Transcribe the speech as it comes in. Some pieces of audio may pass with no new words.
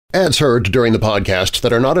Ads heard during the podcast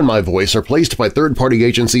that are not in my voice are placed by third-party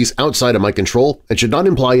agencies outside of my control and should not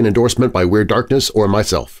imply an endorsement by Weird Darkness or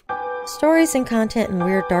myself. Stories and content in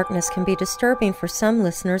Weird Darkness can be disturbing for some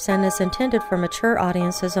listeners and is intended for mature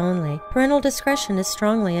audiences only. Parental discretion is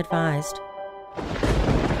strongly advised.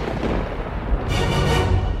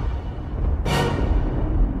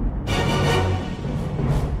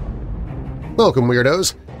 Welcome,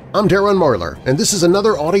 Weirdos! I'm Darren Marlar, and this is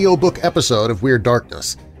another audiobook episode of Weird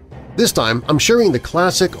Darkness. This time, I'm sharing the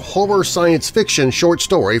classic horror science fiction short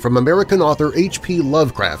story from American author H.P.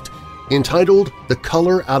 Lovecraft entitled The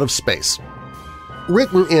Color Out of Space.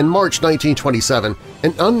 Written in March 1927,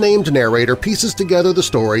 an unnamed narrator pieces together the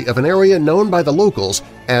story of an area known by the locals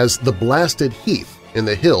as the Blasted Heath in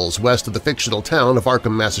the hills west of the fictional town of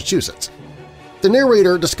Arkham, Massachusetts. The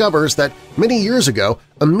narrator discovers that many years ago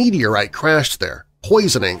a meteorite crashed there,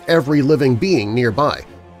 poisoning every living being nearby.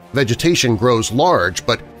 Vegetation grows large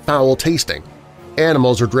but foul-tasting.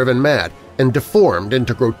 Animals are driven mad and deformed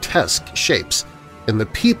into grotesque shapes, and the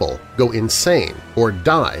people go insane or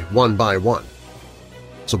die one by one.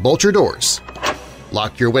 So bolt your doors,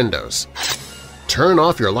 lock your windows, turn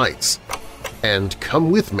off your lights, and come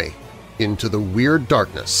with me into the Weird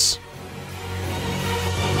Darkness.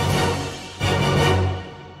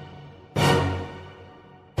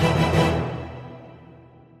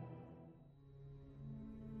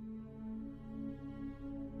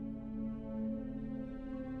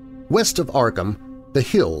 West of Arkham, the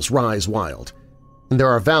hills rise wild, and there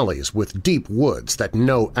are valleys with deep woods that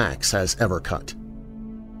no axe has ever cut.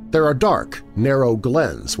 There are dark, narrow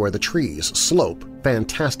glens where the trees slope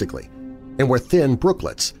fantastically and where thin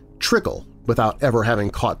brooklets trickle without ever having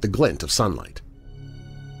caught the glint of sunlight.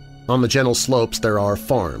 On the gentle slopes there are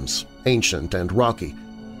farms, ancient and rocky,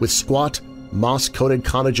 with squat, moss-coated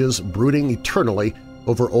cottages brooding eternally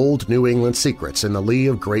over old New England secrets in the lee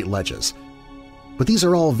of great ledges. But these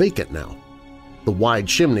are all vacant now, the wide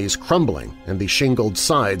chimneys crumbling and the shingled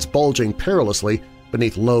sides bulging perilously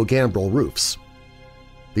beneath low gambrel roofs.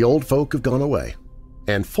 The old folk have gone away,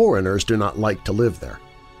 and foreigners do not like to live there.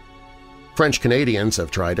 French Canadians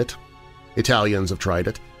have tried it, Italians have tried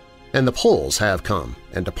it, and the Poles have come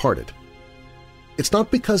and departed. It's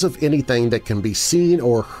not because of anything that can be seen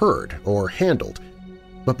or heard or handled,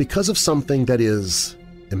 but because of something that is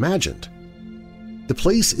imagined. The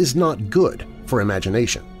place is not good for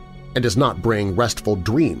imagination and does not bring restful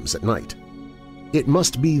dreams at night. It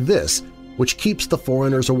must be this which keeps the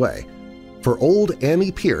foreigners away, for old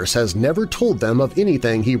Ammi Pierce has never told them of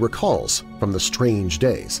anything he recalls from the strange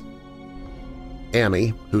days.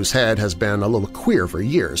 Ammi, whose head has been a little queer for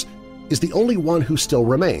years, is the only one who still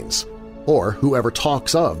remains, or who ever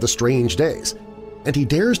talks of the strange days, and he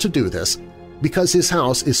dares to do this because his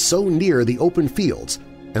house is so near the open fields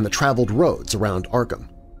and the traveled roads around Arkham.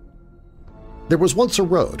 There was once a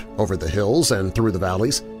road over the hills and through the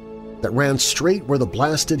valleys that ran straight where the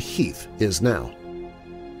Blasted Heath is now.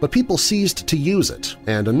 But people ceased to use it,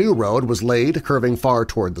 and a new road was laid curving far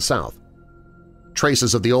toward the south.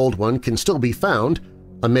 Traces of the old one can still be found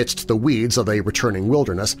amidst the weeds of a returning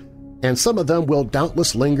wilderness, and some of them will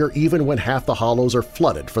doubtless linger even when half the hollows are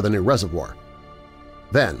flooded for the new reservoir.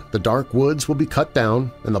 Then the dark woods will be cut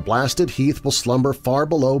down, and the Blasted Heath will slumber far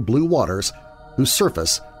below blue waters whose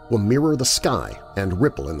surface will mirror the sky and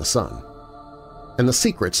ripple in the sun. And the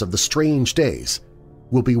secrets of the strange days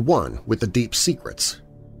will be one with the deep secrets,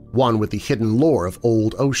 one with the hidden lore of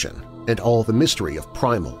old ocean and all the mystery of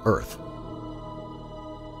primal earth.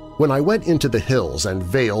 When I went into the hills and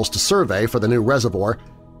vales to survey for the new reservoir,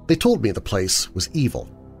 they told me the place was evil.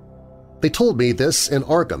 They told me this in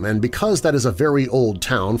Arkham, and because that is a very old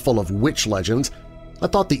town full of witch legends, I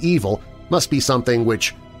thought the evil must be something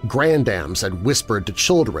which grandams had whispered to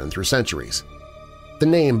children through centuries. The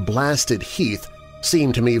name Blasted Heath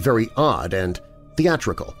seemed to me very odd and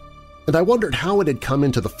theatrical, and I wondered how it had come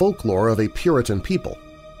into the folklore of a Puritan people.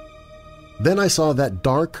 Then I saw that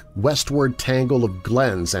dark westward tangle of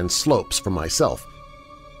glens and slopes for myself,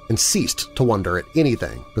 and ceased to wonder at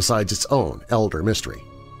anything besides its own elder mystery.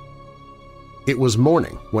 It was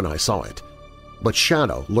morning when I saw it, but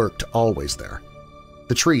shadow lurked always there.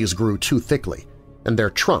 The trees grew too thickly, and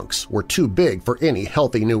their trunks were too big for any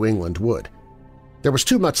healthy New England wood. There was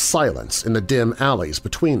too much silence in the dim alleys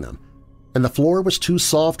between them, and the floor was too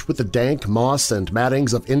soft with the dank moss and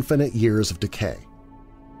mattings of infinite years of decay.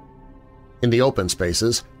 In the open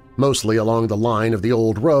spaces, mostly along the line of the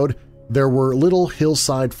old road, there were little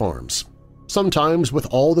hillside farms, sometimes with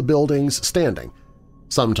all the buildings standing,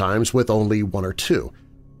 sometimes with only one or two,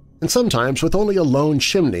 and sometimes with only a lone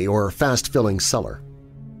chimney or fast-filling cellar.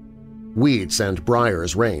 Weeds and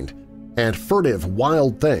briars reigned, and furtive,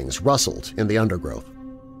 wild things rustled in the undergrowth.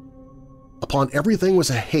 Upon everything was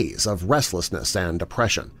a haze of restlessness and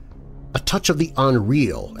oppression, a touch of the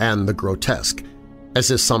unreal and the grotesque,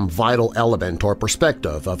 as if some vital element or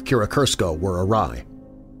perspective of Kirikursko were awry.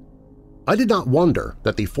 I did not wonder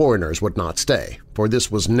that the foreigners would not stay, for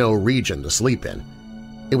this was no region to sleep in.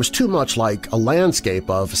 It was too much like a landscape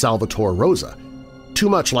of Salvatore Rosa, too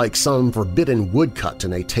much like some forbidden woodcut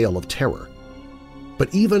in a tale of terror.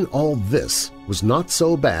 But even all this was not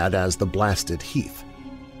so bad as the blasted heath.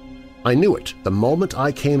 I knew it the moment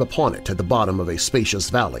I came upon it at the bottom of a spacious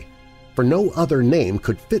valley, for no other name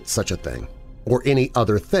could fit such a thing, or any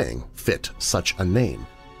other thing fit such a name.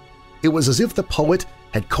 It was as if the poet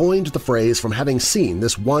had coined the phrase from having seen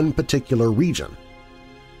this one particular region.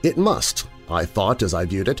 It must, I thought as I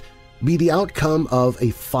viewed it, be the outcome of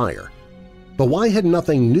a fire. But why had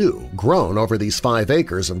nothing new grown over these 5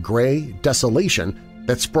 acres of gray desolation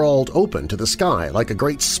that sprawled open to the sky like a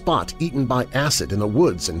great spot eaten by acid in the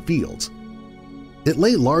woods and fields? It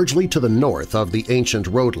lay largely to the north of the ancient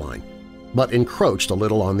road line, but encroached a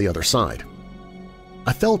little on the other side.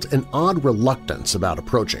 I felt an odd reluctance about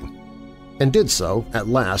approaching, and did so at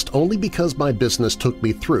last only because my business took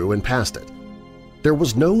me through and past it. There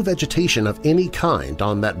was no vegetation of any kind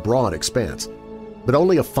on that broad expanse, but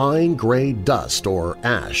only a fine gray dust or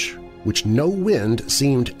ash which no wind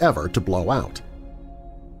seemed ever to blow out.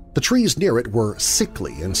 The trees near it were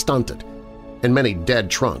sickly and stunted, and many dead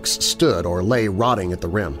trunks stood or lay rotting at the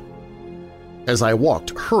rim. As I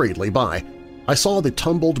walked hurriedly by, I saw the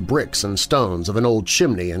tumbled bricks and stones of an old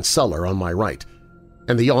chimney and cellar on my right,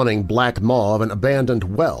 and the yawning black maw of an abandoned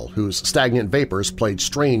well whose stagnant vapors played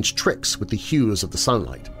strange tricks with the hues of the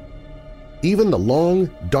sunlight. Even the long,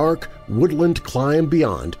 dark, woodland climb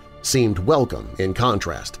beyond seemed welcome in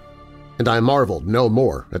contrast, and I marveled no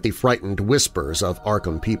more at the frightened whispers of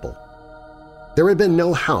Arkham people. There had been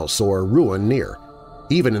no house or ruin near.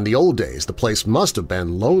 Even in the old days the place must have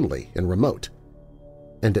been lonely and remote.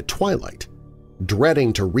 And at twilight,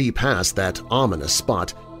 dreading to repass that ominous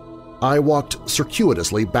spot, I walked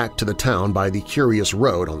circuitously back to the town by the curious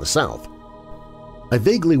road on the south. I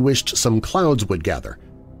vaguely wished some clouds would gather,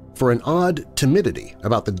 for an odd timidity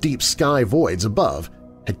about the deep sky voids above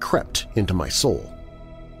had crept into my soul.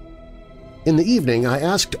 In the evening I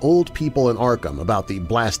asked old people in Arkham about the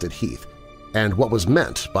blasted heath and what was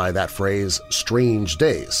meant by that phrase "strange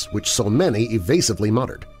days" which so many evasively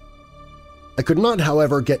muttered. I could not,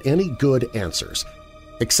 however, get any good answers,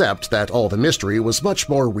 except that all the mystery was much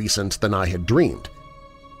more recent than I had dreamed.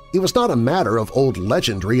 It was not a matter of old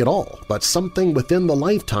legendary at all, but something within the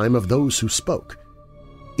lifetime of those who spoke.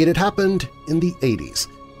 It had happened in the 80s,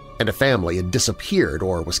 and a family had disappeared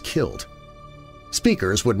or was killed.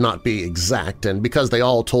 Speakers would not be exact, and because they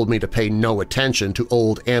all told me to pay no attention to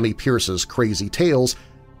old Ammi Pierce's crazy tales,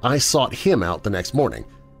 I sought him out the next morning,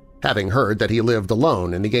 having heard that he lived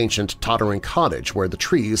alone in the ancient tottering cottage where the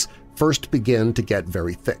trees first began to get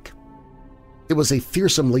very thick. It was a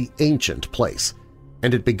fearsomely ancient place,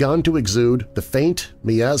 and had begun to exude the faint,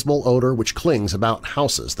 miasmal odor which clings about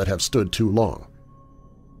houses that have stood too long.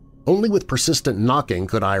 Only with persistent knocking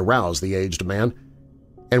could I rouse the aged man,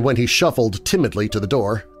 and when he shuffled timidly to the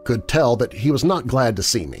door, could tell that he was not glad to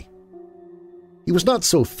see me. He was not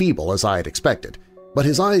so feeble as I had expected, but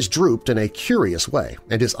his eyes drooped in a curious way,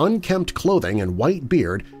 and his unkempt clothing and white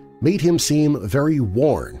beard made him seem very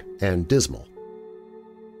worn and dismal.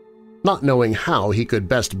 Not knowing how he could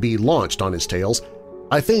best be launched on his tales,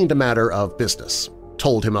 I feigned a matter of business,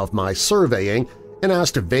 told him of my surveying, and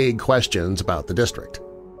asked vague questions about the district.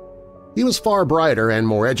 He was far brighter and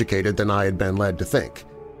more educated than I had been led to think,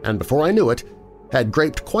 and before I knew it, had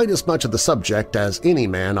graped quite as much of the subject as any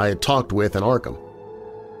man I had talked with in Arkham.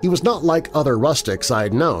 He was not like other rustics I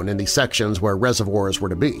had known in the sections where reservoirs were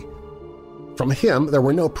to be. From him there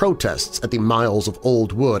were no protests at the miles of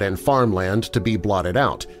old wood and farmland to be blotted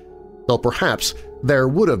out, though perhaps there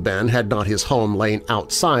would have been had not his home lain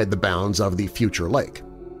outside the bounds of the future lake.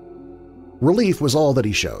 Relief was all that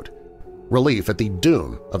he showed, relief at the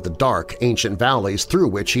doom of the dark, ancient valleys through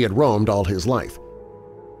which he had roamed all his life.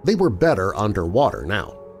 They were better underwater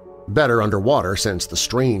now, better underwater since the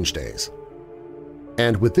strange days.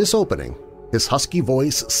 And with this opening, his husky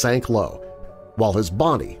voice sank low, while his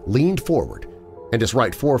body leaned forward and his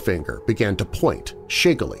right forefinger began to point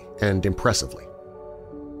shakily and impressively.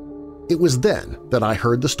 It was then that I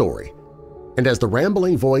heard the story, and as the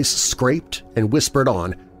rambling voice scraped and whispered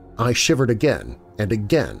on, I shivered again and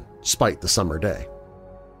again spite the summer day.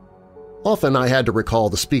 Often I had to recall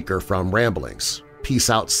the speaker from ramblings, piece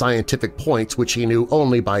out scientific points which he knew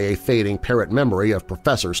only by a fading parrot memory of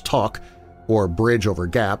professors' talk, or bridge over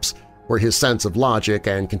gaps, where his sense of logic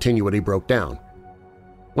and continuity broke down.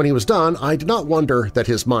 When he was done, I did not wonder that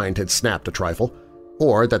his mind had snapped a trifle,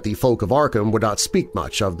 or that the folk of Arkham would not speak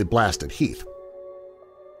much of the blasted heath.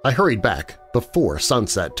 I hurried back before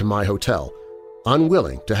sunset to my hotel,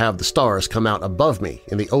 unwilling to have the stars come out above me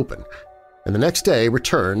in the open, and the next day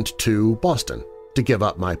returned to Boston to give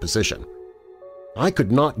up my position. I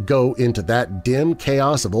could not go into that dim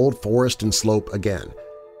chaos of old forest and slope again,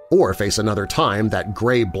 or face another time that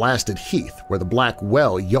gray blasted heath where the black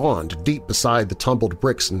well yawned deep beside the tumbled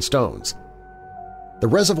bricks and stones. The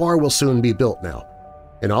reservoir will soon be built now,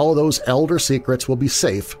 and all those elder secrets will be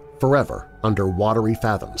safe forever under watery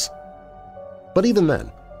fathoms. But even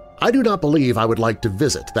then, I do not believe I would like to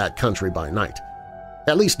visit that country by night,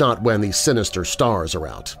 at least not when the sinister stars are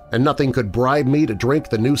out, and nothing could bribe me to drink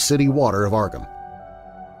the new city water of Arkham.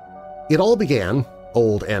 It all began,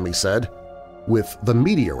 old Amy said, with the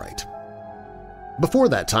meteorite. Before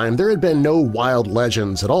that time, there had been no wild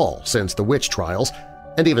legends at all since the witch trials,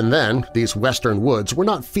 and even then these western woods were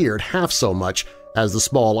not feared half so much as the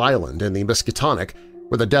small island in the Miskatonic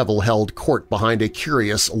where the devil held court behind a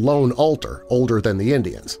curious lone altar older than the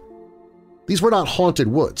Indians. These were not haunted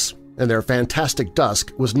woods, and their fantastic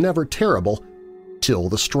dusk was never terrible till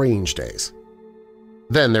the strange days.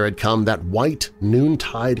 Then there had come that white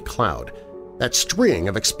noontide cloud, that string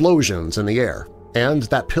of explosions in the air, and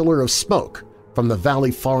that pillar of smoke from the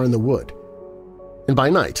valley far in the wood. And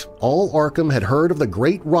by night, all Arkham had heard of the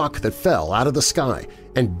great rock that fell out of the sky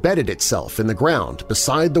and bedded itself in the ground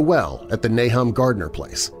beside the well at the Nahum Gardner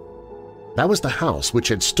place. That was the house which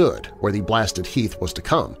had stood where the blasted heath was to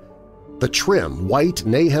come, the trim, white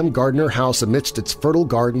Nahum Gardner house amidst its fertile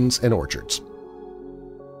gardens and orchards.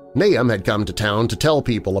 Nahum had come to town to tell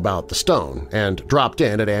people about the stone and dropped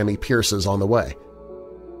in at Amy Pierce's on the way.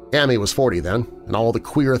 Amy was 40 then, and all the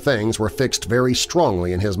queer things were fixed very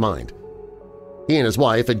strongly in his mind. He and his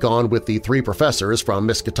wife had gone with the 3 professors from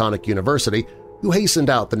Miskatonic University who hastened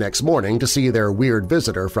out the next morning to see their weird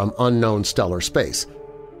visitor from unknown stellar space,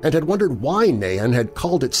 and had wondered why Nahum had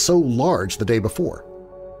called it so large the day before.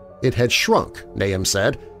 It had shrunk, Nahum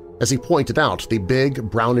said, as he pointed out the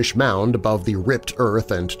big, brownish mound above the ripped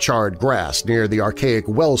earth and charred grass near the archaic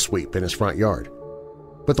well sweep in his front yard.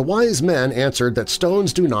 But the wise men answered that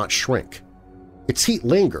stones do not shrink. Its heat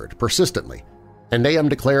lingered persistently, and Nahum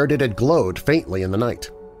declared it had glowed faintly in the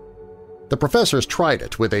night. The professors tried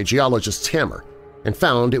it with a geologist's hammer and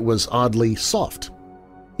found it was oddly soft.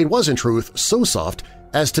 It was in truth so soft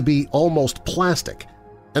as to be almost plastic,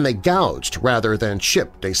 and they gouged rather than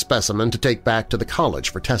chipped a specimen to take back to the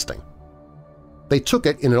college for testing. They took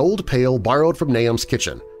it in an old pail borrowed from Nahum's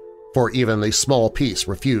kitchen, for even the small piece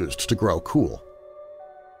refused to grow cool.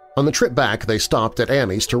 On the trip back they stopped at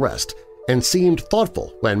Amy's to rest, and seemed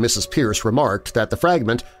thoughtful when Mrs. Pierce remarked that the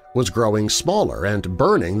fragment was growing smaller and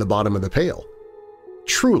burning the bottom of the pail.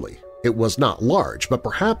 Truly, it was not large, but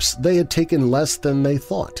perhaps they had taken less than they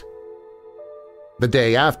thought. The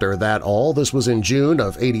day after that this was in June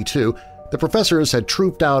of '82, the professors had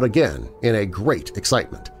trooped out again in a great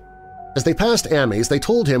excitement. As they passed Amy's, they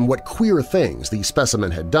told him what queer things the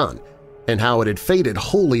specimen had done, and how it had faded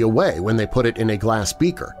wholly away when they put it in a glass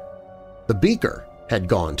beaker. The beaker had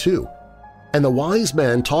gone too, and the wise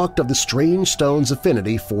men talked of the strange stone's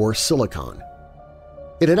affinity for silicon.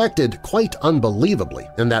 It had acted quite unbelievably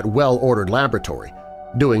in that well-ordered laboratory,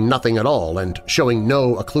 doing nothing at all and showing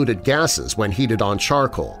no occluded gases when heated on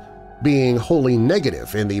charcoal, being wholly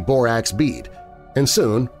negative in the borax bead, and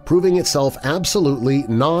soon proving itself absolutely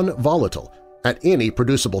non-volatile at any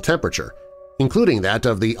producible temperature, including that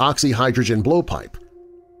of the oxyhydrogen blowpipe.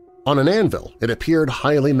 On an anvil it appeared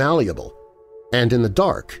highly malleable, and in the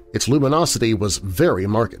dark its luminosity was very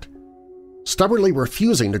marked. Stubbornly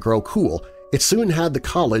refusing to grow cool, it soon had the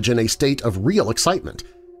college in a state of real excitement,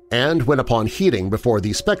 and when upon heating before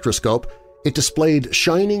the spectroscope it displayed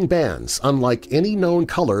shining bands unlike any known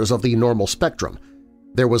colors of the normal spectrum.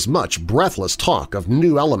 There was much breathless talk of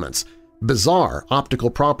new elements, bizarre optical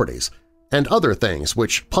properties, and other things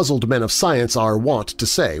which puzzled men of science are wont to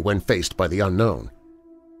say when faced by the unknown.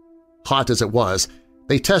 Hot as it was,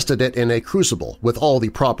 they tested it in a crucible with all the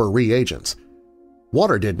proper reagents.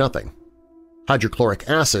 Water did nothing. Hydrochloric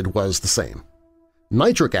acid was the same.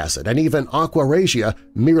 Nitric acid and even aqua regia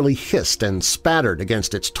merely hissed and spattered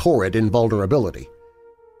against its torrid invulnerability.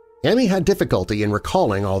 Amy had difficulty in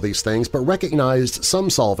recalling all these things but recognized some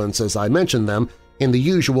solvents as I mentioned them in the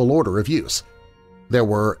usual order of use. There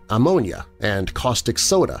were ammonia and caustic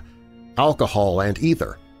soda, alcohol and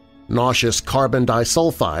ether, nauseous carbon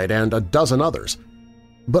disulfide, and a dozen others.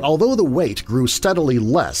 But although the weight grew steadily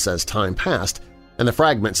less as time passed and the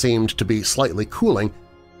fragment seemed to be slightly cooling,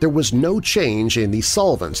 there was no change in the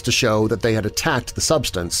solvents to show that they had attacked the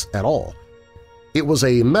substance at all. It was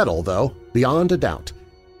a metal, though, beyond a doubt.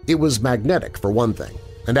 It was magnetic, for one thing,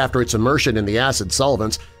 and after its immersion in the acid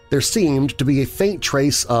solvents, there seemed to be a faint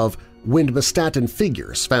trace of windmastatin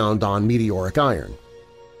figures found on meteoric iron.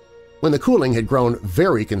 When the cooling had grown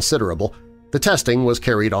very considerable, the testing was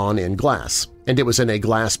carried on in glass, and it was in a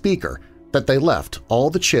glass beaker that they left all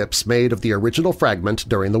the chips made of the original fragment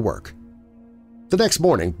during the work. The next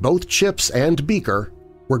morning, both chips and beaker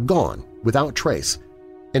were gone without trace,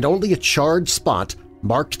 and only a charred spot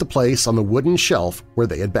marked the place on the wooden shelf where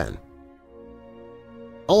they had been.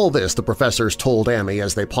 All this the professors told Amy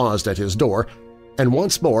as they paused at his door, and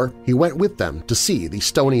once more he went with them to see the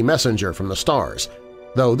stony messenger from the stars,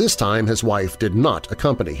 though this time his wife did not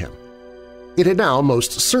accompany him. It had now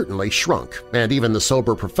most certainly shrunk, and even the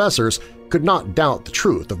sober professors could not doubt the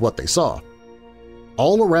truth of what they saw.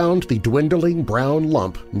 All around the dwindling brown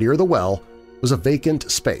lump near the well was a vacant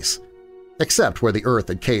space, except where the earth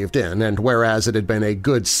had caved in and whereas it had been a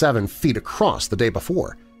good 7 feet across the day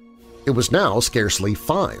before. It was now scarcely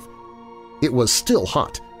 5. It was still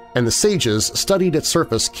hot, and the sages studied its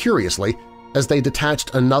surface curiously as they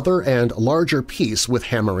detached another and larger piece with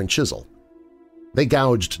hammer and chisel. They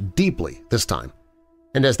gouged deeply this time,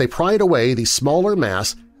 and as they pried away the smaller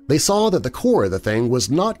mass, they saw that the core of the thing was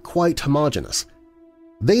not quite homogeneous.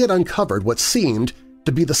 They had uncovered what seemed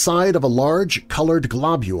to be the side of a large colored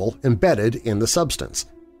globule embedded in the substance.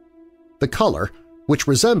 The color, which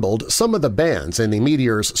resembled some of the bands in the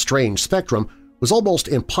meteor's strange spectrum, was almost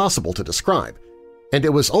impossible to describe, and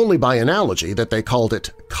it was only by analogy that they called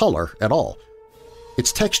it color at all.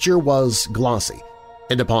 Its texture was glossy,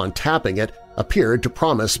 and upon tapping it appeared to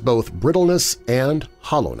promise both brittleness and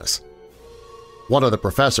hollowness. One of the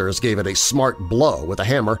professors gave it a smart blow with a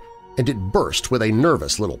hammer, and it burst with a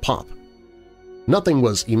nervous little pop. Nothing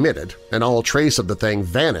was emitted, and all trace of the thing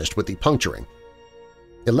vanished with the puncturing.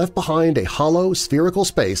 It left behind a hollow, spherical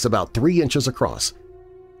space about 3 inches across,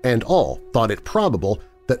 and all thought it probable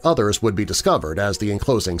that others would be discovered as the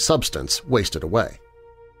enclosing substance wasted away.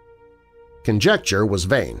 Conjecture was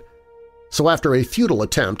vain, so after a futile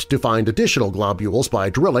attempt to find additional globules by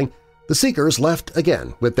drilling, the seekers left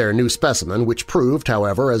again with their new specimen, which proved,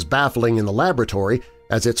 however, as baffling in the laboratory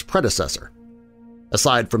as its predecessor.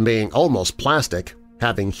 Aside from being almost plastic,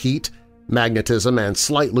 having heat, magnetism, and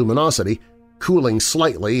slight luminosity, cooling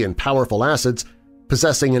slightly in powerful acids,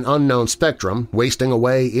 possessing an unknown spectrum, wasting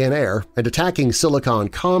away in air, and attacking silicon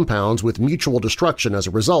compounds with mutual destruction as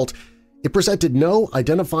a result, it presented no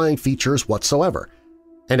identifying features whatsoever,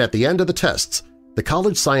 and at the end of the tests, the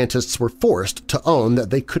college scientists were forced to own that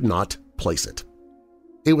they could not place it.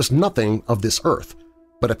 It was nothing of this earth,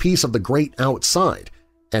 but a piece of the great outside,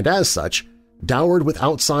 and as such, dowered with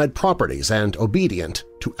outside properties and obedient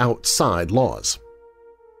to outside laws.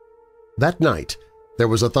 That night, there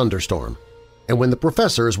was a thunderstorm, and when the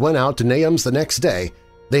professors went out to Nahum's the next day,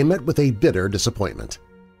 they met with a bitter disappointment.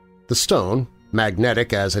 The stone,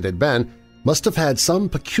 magnetic as it had been, must have had some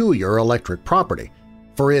peculiar electric property,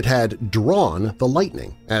 for it had drawn the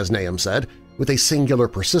lightning, as Nahum said, with a singular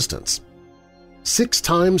persistence. 6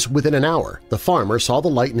 times within an hour, the farmer saw the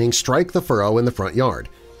lightning strike the furrow in the front yard,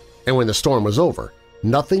 and when the storm was over,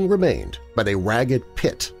 nothing remained but a ragged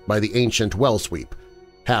pit by the ancient well sweep,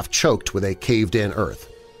 half choked with a caved-in earth.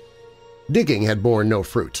 Digging had borne no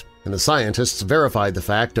fruit, and the scientists verified the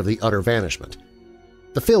fact of the utter vanishment.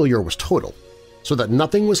 The failure was total, so that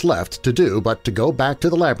nothing was left to do but to go back to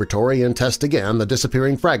the laboratory and test again the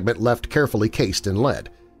disappearing fragment left carefully cased in lead.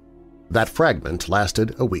 That fragment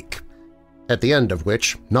lasted a week, at the end of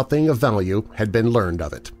which nothing of value had been learned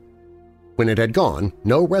of it. When it had gone,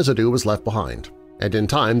 no residue was left behind, and in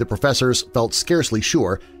time the professors felt scarcely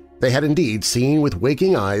sure they had indeed seen with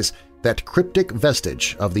waking eyes that cryptic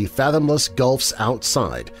vestige of the fathomless gulfs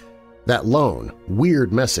outside, that lone,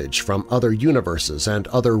 weird message from other universes and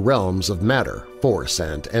other realms of matter, force,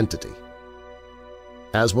 and entity.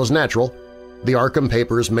 As was natural, the Arkham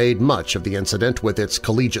papers made much of the incident with its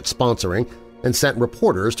collegiate sponsoring and sent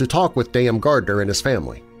reporters to talk with Nahum Gardner and his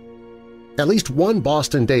family. At least one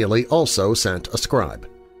Boston daily also sent a scribe,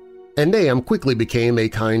 and Nahum quickly became a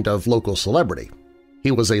kind of local celebrity. He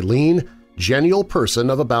was a lean, genial person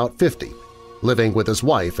of about 50, living with his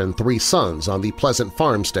wife and 3 sons on the pleasant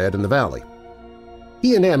farmstead in the valley.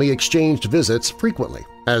 He and Amy exchanged visits frequently,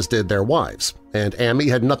 as did their wives, and Amy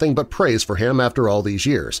had nothing but praise for him after all these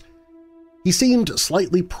years. He seemed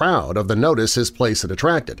slightly proud of the notice his place had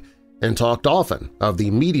attracted, and talked often of the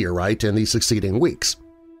meteorite in the succeeding weeks.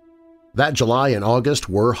 That July and August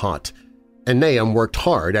were hot, and Nahum worked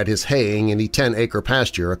hard at his haying in the 10-acre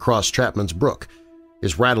pasture across Chapman's Brook,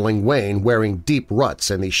 his rattling wain wearing deep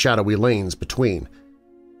ruts in the shadowy lanes between.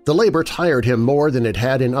 The labor tired him more than it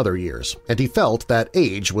had in other years, and he felt that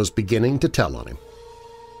age was beginning to tell on him.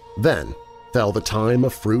 Then fell the time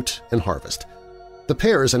of fruit and harvest. The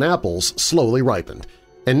pears and apples slowly ripened,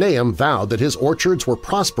 and Nahum vowed that his orchards were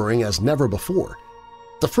prospering as never before.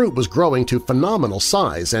 The fruit was growing to phenomenal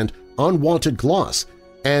size and unwanted gloss,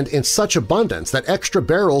 and in such abundance that extra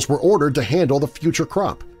barrels were ordered to handle the future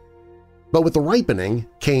crop. But with the ripening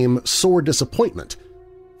came sore disappointment,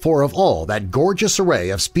 for of all that gorgeous array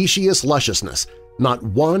of specious lusciousness, not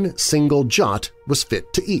one single jot was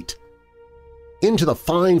fit to eat. Into the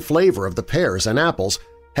fine flavor of the pears and apples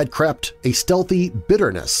had crept a stealthy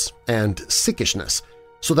bitterness and sickishness,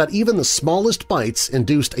 so that even the smallest bites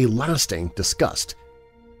induced a lasting disgust.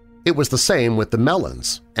 It was the same with the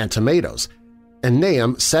melons and tomatoes, and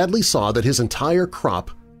Nahum sadly saw that his entire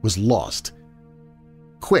crop was lost.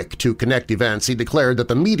 Quick to connect events, he declared that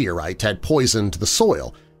the meteorite had poisoned the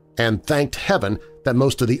soil and thanked heaven that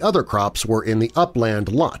most of the other crops were in the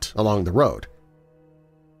upland lot along the road.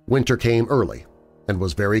 Winter came early and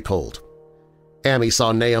was very cold. Amy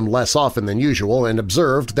saw Nahum less often than usual and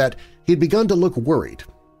observed that he'd begun to look worried.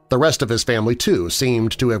 The rest of his family, too,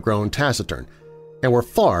 seemed to have grown taciturn and were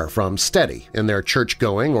far from steady in their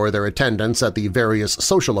church-going or their attendance at the various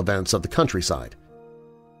social events of the countryside.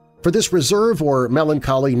 For this reserve or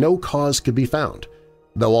melancholy no cause could be found,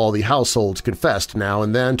 though all the households confessed now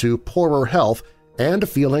and then to poorer health and a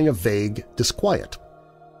feeling of vague disquiet.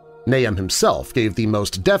 Nahum himself gave the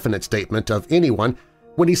most definite statement of anyone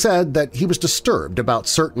when he said that he was disturbed about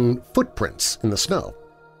certain footprints in the snow.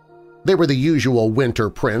 They were the usual winter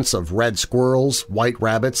prints of red squirrels, white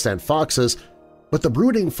rabbits, and foxes, but the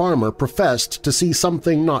brooding farmer professed to see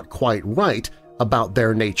something not quite right about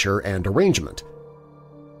their nature and arrangement.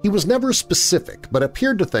 He was never specific, but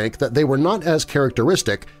appeared to think that they were not as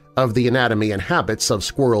characteristic of the anatomy and habits of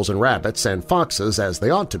squirrels and rabbits and foxes as they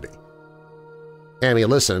ought to be. Amy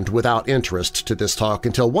listened without interest to this talk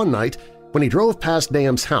until one night when he drove past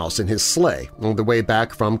Nahum's house in his sleigh on the way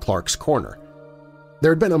back from Clark's Corner.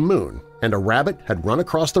 There had been a moon, and a rabbit had run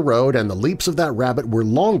across the road, and the leaps of that rabbit were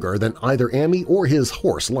longer than either Amy or his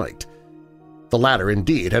horse liked. The latter,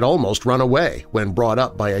 indeed, had almost run away when brought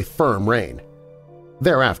up by a firm rein.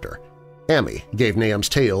 Thereafter, Amy gave Nahum's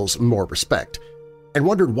tales more respect and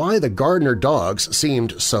wondered why the Gardner dogs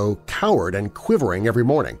seemed so coward and quivering every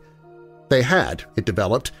morning. They had, it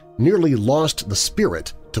developed, nearly lost the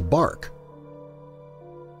spirit to bark.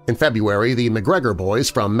 In February, the McGregor boys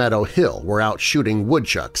from Meadow Hill were out shooting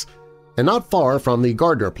woodchucks, and not far from the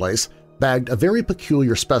Gardner place bagged a very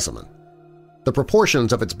peculiar specimen. The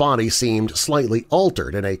proportions of its body seemed slightly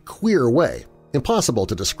altered in a queer way, impossible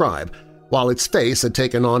to describe, while its face had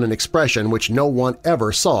taken on an expression which no one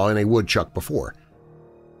ever saw in a woodchuck before.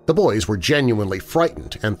 The boys were genuinely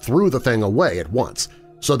frightened and threw the thing away at once,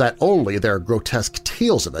 so that only their grotesque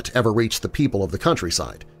tales of it ever reached the people of the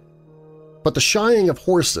countryside. But the shying of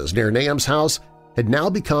horses near Nahum's house had now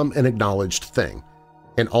become an acknowledged thing,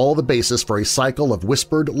 and all the basis for a cycle of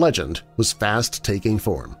whispered legend was fast taking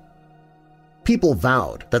form. People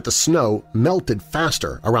vowed that the snow melted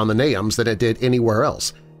faster around the Nahums than it did anywhere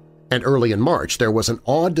else, and early in March there was an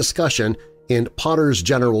awed discussion in Potter's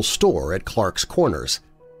General Store at Clark's Corners.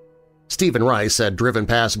 Stephen Rice had driven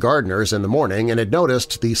past Gardner's in the morning and had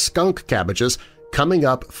noticed the skunk cabbages coming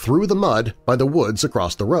up through the mud by the woods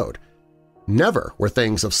across the road. Never were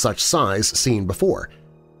things of such size seen before,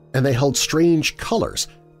 and they held strange colors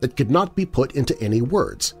that could not be put into any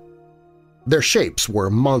words. Their shapes were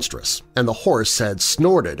monstrous, and the horse had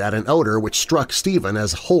snorted at an odor which struck Stephen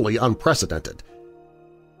as wholly unprecedented.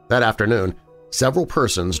 That afternoon, several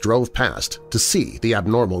persons drove past to see the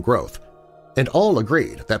abnormal growth, and all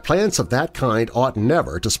agreed that plants of that kind ought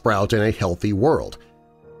never to sprout in a healthy world.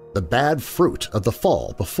 The bad fruit of the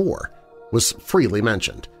fall before was freely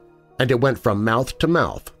mentioned, and it went from mouth to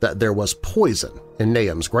mouth that there was poison in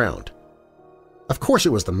Nahum's ground. Of course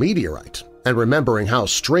it was the meteorite, and remembering how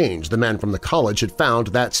strange the men from the college had found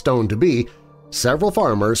that stone to be, several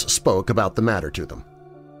farmers spoke about the matter to them.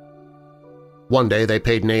 One day they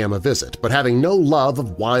paid Nahum a visit, but having no love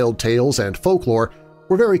of wild tales and folklore,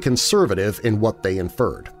 were very conservative in what they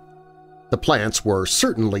inferred. The plants were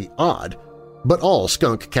certainly odd, but all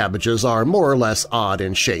skunk cabbages are more or less odd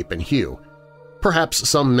in shape and hue. Perhaps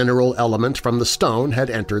some mineral element from the stone had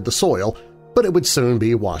entered the soil, but it would soon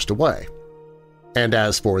be washed away. And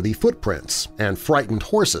as for the footprints and frightened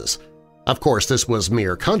horses, of course this was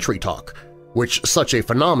mere country talk, which such a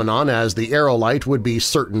phenomenon as the aerolite would be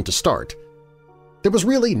certain to start. There was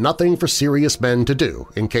really nothing for serious men to do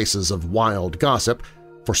in cases of wild gossip,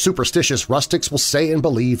 for superstitious rustics will say and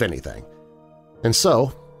believe anything. And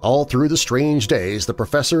so, all through the strange days, the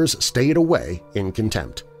professors stayed away in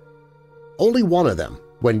contempt. Only one of them,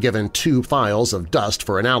 when given 2 files of dust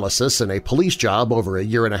for analysis and a police job over a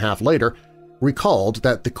year and a half later, recalled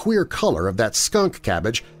that the queer color of that skunk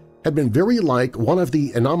cabbage had been very like one of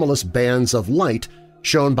the anomalous bands of light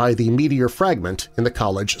shown by the meteor fragment in the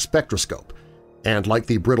college spectroscope, and like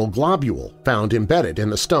the brittle globule found embedded in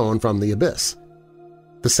the stone from the abyss.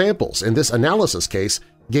 The samples in this analysis case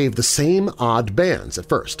gave the same odd bands at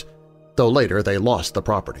first, though later they lost the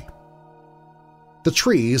property. The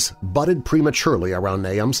trees budded prematurely around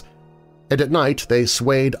Nahum's, and at night they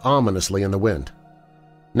swayed ominously in the wind.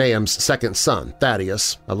 Nahum's second son,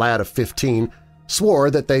 Thaddeus, a lad of 15,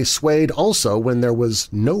 swore that they swayed also when there was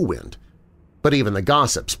no wind, but even the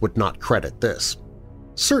gossips would not credit this.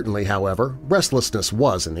 Certainly, however, restlessness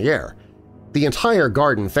was in the air. The entire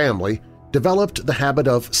Garden family developed the habit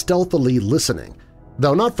of stealthily listening,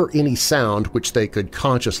 though not for any sound which they could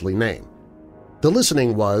consciously name. The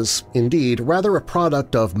listening was, indeed, rather a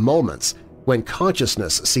product of moments when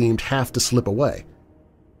consciousness seemed half to slip away.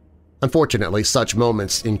 Unfortunately, such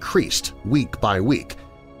moments increased week by week,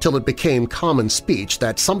 till it became common speech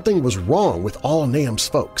that something was wrong with all Nahum's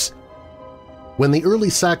folks. When the early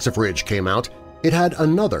saxifrage came out, it had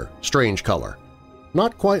another strange color,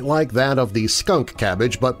 not quite like that of the skunk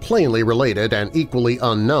cabbage but plainly related and equally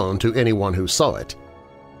unknown to anyone who saw it.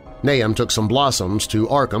 Nahum took some blossoms to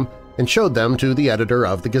Arkham and showed them to the editor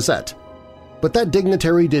of the Gazette, but that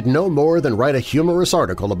dignitary did no more than write a humorous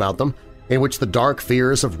article about them in which the dark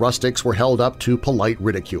fears of rustics were held up to polite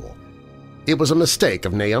ridicule. It was a mistake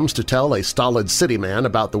of Nahum's to tell a stolid city man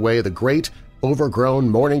about the way the great, overgrown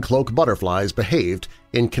morning cloak butterflies behaved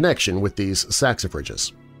in connection with these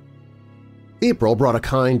saxifrages. April brought a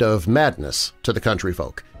kind of madness to the country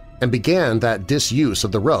folk and began that disuse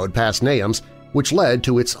of the road past Nahum's which led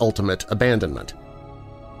to its ultimate abandonment.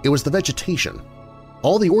 It was the vegetation.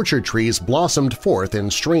 All the orchard trees blossomed forth in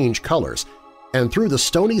strange colors, and through the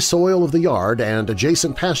stony soil of the yard and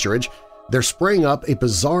adjacent pasturage there sprang up a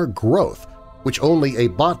bizarre growth which only a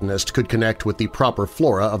botanist could connect with the proper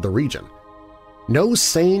flora of the region. No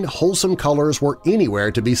sane, wholesome colors were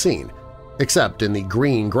anywhere to be seen, except in the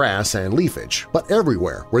green grass and leafage, but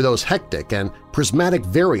everywhere were those hectic and prismatic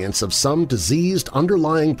variants of some diseased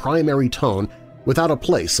underlying primary tone without a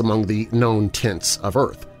place among the known tints of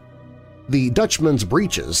earth. The Dutchman's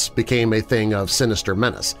breeches became a thing of sinister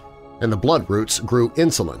menace, and the bloodroots grew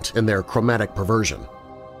insolent in their chromatic perversion.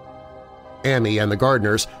 Amy and the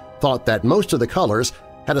gardeners thought that most of the colors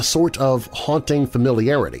had a sort of haunting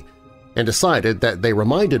familiarity and decided that they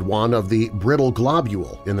reminded one of the brittle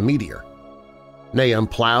globule in the meteor. Nahum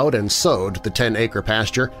plowed and sowed the 10-acre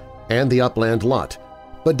pasture and the upland lot,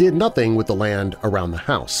 but did nothing with the land around the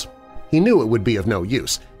house. He knew it would be of no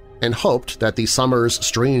use, and hoped that the summer's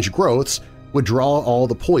strange growths would draw all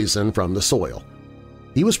the poison from the soil.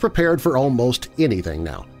 He was prepared for almost anything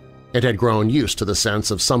now, and had grown used to the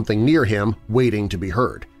sense of something near him waiting to be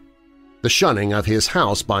heard. The shunning of his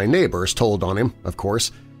house by neighbors told on him, of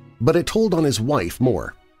course, but it told on his wife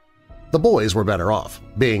more. The boys were better off,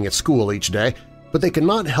 being at school each day, but they could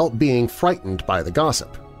not help being frightened by the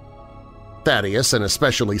gossip. Thaddeus, an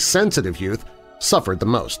especially sensitive youth, suffered the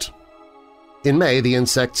most. In May the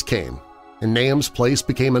insects came, and Nahum's place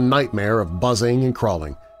became a nightmare of buzzing and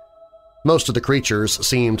crawling. Most of the creatures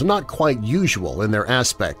seemed not quite usual in their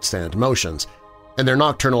aspects and motions, and their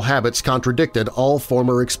nocturnal habits contradicted all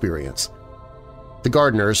former experience. The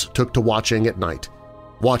gardeners took to watching at night,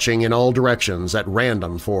 watching in all directions at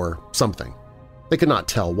random for something. They could not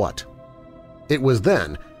tell what. It was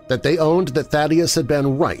then that they owned that Thaddeus had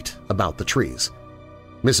been right about the trees.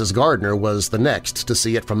 Mrs. Gardner was the next to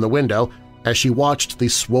see it from the window as she watched the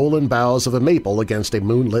swollen boughs of a maple against a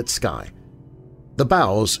moonlit sky. The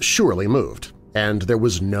boughs surely moved, and there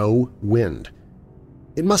was no wind.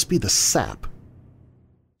 It must be the sap.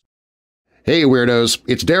 Hey Weirdos,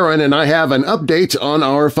 it's Darren and I have an update on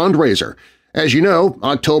our fundraiser. As you know,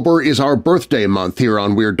 October is our birthday month here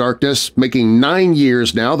on Weird Darkness, making 9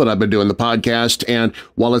 years now that I've been doing the podcast, and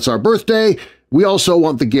while it's our birthday, we also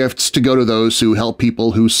want the gifts to go to those who help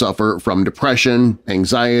people who suffer from depression,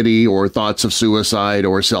 anxiety, or thoughts of suicide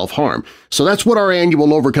or self-harm. So that's what our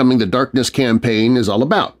annual Overcoming the Darkness campaign is all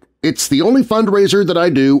about. It's the only fundraiser that I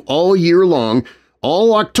do all year long,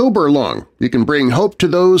 all October long. You can bring hope to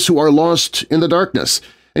those who are lost in the darkness,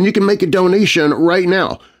 and you can make a donation right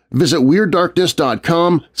now. Visit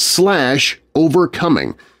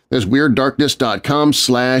WeirdDarkness.com/overcoming. That's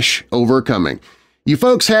WeirdDarkness.com/overcoming. You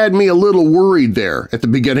folks had me a little worried there at the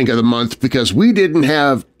beginning of the month because we didn't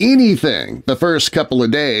have anything the first couple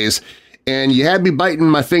of days, and you had me biting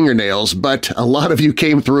my fingernails, but a lot of you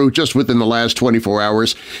came through just within the last 24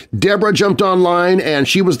 hours. Deborah jumped online, and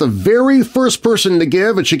she was the very first person to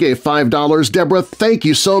give, and she gave $5. Deborah, thank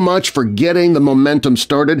you so much for getting the momentum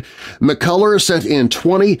started. McCullough sent in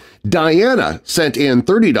 $20, Diana sent in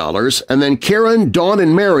 $30, and then Karen, Dawn,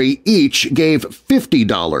 and Mary each gave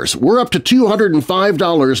 $50. We're up to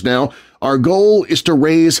 $205 now. Our goal is to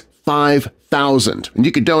raise $5,000, and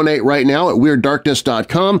you can donate right now at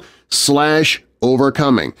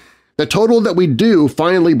WeirdDarkness.com/overcoming. The total that we do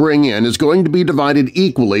finally bring in is going to be divided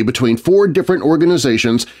equally between 4 different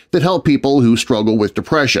organizations that help people who struggle with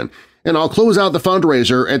depression, and I'll close out the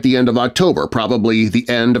fundraiser at the end of October, probably the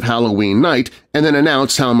end of Halloween night, and then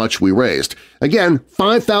announce how much we raised. Again,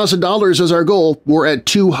 $5,000 is our goal. We're at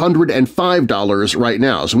 $205 right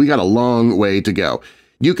now, so we got a long way to go.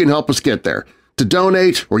 You can help us get there. To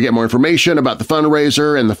donate or get more information about the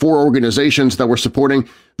fundraiser and the 4 organizations that we're supporting,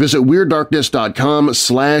 visit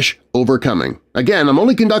WeirdDarkness.com/overcoming. Again, I'm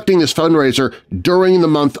only conducting this fundraiser during the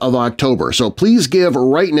month of October, so please give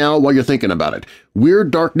right now while you're thinking about it.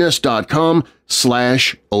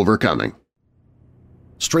 WeirdDarkness.com/overcoming.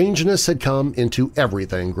 Strangeness had come into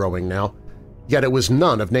everything growing now, yet it was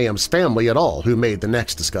none of Nahum's family at all who made the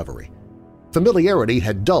next discovery. Familiarity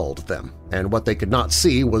had dulled them, and what they could not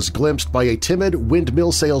see was glimpsed by a timid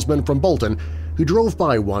windmill salesman from Bolton who drove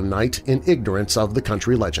by one night in ignorance of the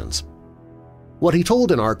country legends. What he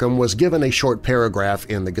told in Arkham was given a short paragraph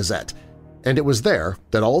in the Gazette, and it was there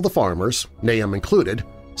that all the farmers, Nahum included,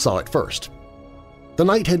 saw it first. The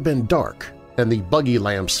night had been dark and the buggy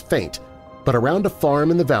lamps faint, but around a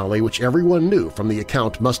farm in the valley which everyone knew from the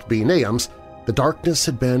account must be Nahum's, the darkness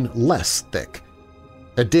had been less thick.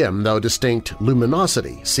 A dim though distinct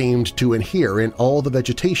luminosity seemed to inhere in all the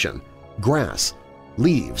vegetation, grass,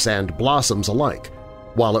 leaves, and blossoms alike,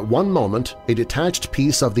 while at one moment a detached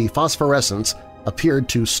piece of the phosphorescence appeared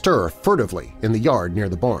to stir furtively in the yard near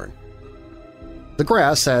the barn. The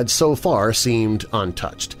grass had so far seemed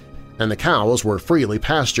untouched, and the cows were freely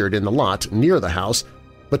pastured in the lot near the house,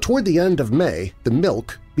 but toward the end of May the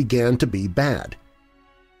milk began to be bad.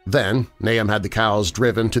 Then Nahum had the cows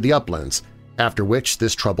driven to the uplands, after which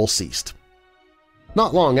this trouble ceased.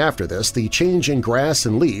 Not long after this, the change in grass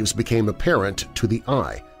and leaves became apparent to the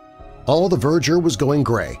eye. All the verdure was going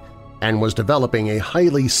gray and was developing a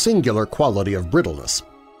highly singular quality of brittleness.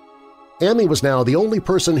 Amy was now the only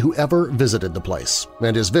person who ever visited the place,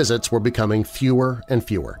 and his visits were becoming fewer and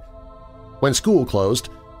fewer. When school closed,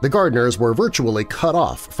 the gardeners were virtually cut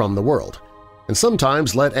off from the world, and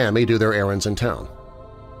sometimes let Amy do their errands in town.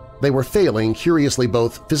 They were failing curiously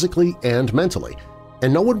both physically and mentally,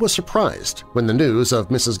 and no one was surprised when the news of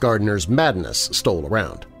Mrs. Gardner's madness stole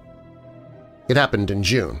around. It happened in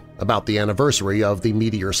June, about the anniversary of the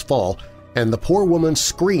meteor's fall, and the poor woman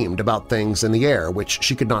screamed about things in the air which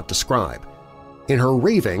she could not describe. In her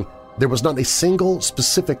raving, there was not a single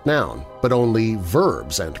specific noun, but only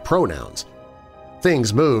verbs and pronouns.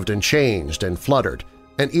 Things moved and changed and fluttered,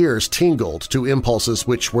 and ears tingled to impulses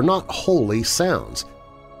which were not wholly sounds.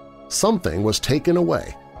 Something was taken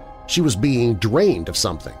away. She was being drained of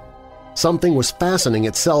something. Something was fastening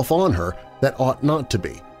itself on her that ought not to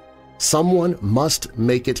be. Someone must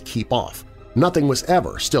make it keep off. Nothing was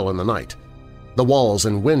ever still in the night. The walls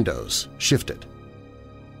and windows shifted.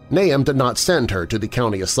 Nahum did not send her to the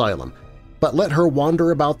county asylum, but let her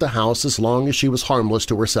wander about the house as long as she was harmless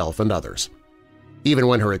to herself and others. Even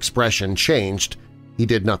when her expression changed, he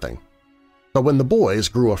did nothing. But when the boys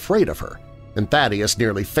grew afraid of her, and Thaddeus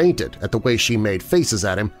nearly fainted at the way she made faces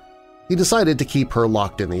at him, he decided to keep her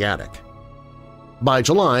locked in the attic. By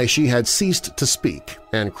July, she had ceased to speak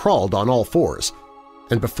and crawled on all fours,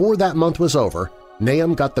 and before that month was over,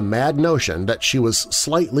 Nahum got the mad notion that she was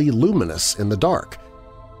slightly luminous in the dark,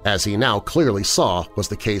 as he now clearly saw was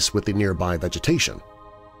the case with the nearby vegetation.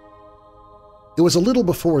 It was a little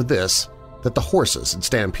before this that the horses had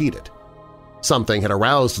stampeded. Something had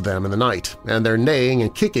aroused them in the night, and their neighing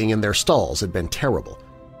and kicking in their stalls had been terrible.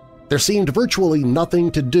 There seemed virtually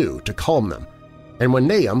nothing to do to calm them, and when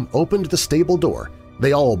Nahum opened the stable door,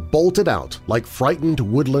 they all bolted out like frightened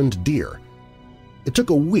woodland deer. It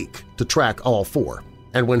took a week to track all 4,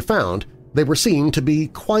 and when found, they were seen to be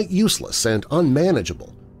quite useless and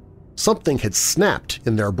unmanageable. Something had snapped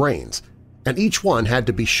in their brains, and each one had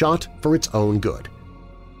to be shot for its own good.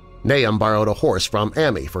 Nahum borrowed a horse from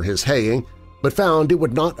Amy for his haying, but found it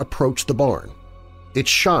would not approach the barn. It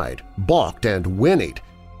shied, balked, and whinnied,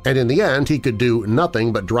 and in the end he could do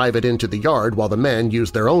nothing but drive it into the yard while the men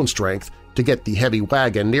used their own strength to get the heavy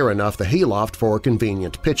wagon near enough the hayloft for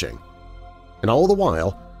convenient pitching. And all the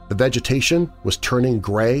while, the vegetation was turning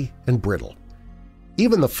gray and brittle.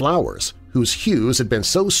 Even the flowers, whose hues had been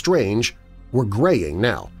so strange, were graying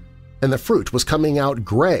now, and the fruit was coming out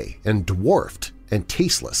gray and dwarfed and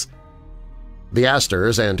tasteless. The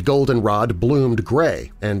asters and goldenrod bloomed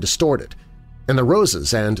gray and distorted, and the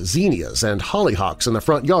roses and zinnias and hollyhocks in the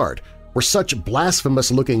front yard were such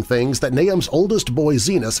blasphemous-looking things that Nahum's oldest boy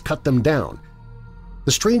Zenas cut them down.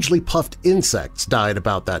 The strangely puffed insects died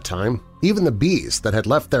about that time, even the bees that had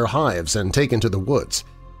left their hives and taken to the woods.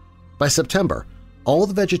 By September, all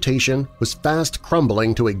the vegetation was fast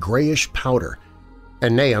crumbling to a grayish powder,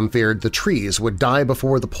 and Nahum feared the trees would die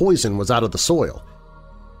before the poison was out of the soil.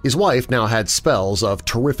 His wife now had spells of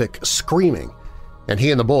terrific screaming, and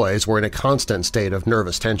he and the boys were in a constant state of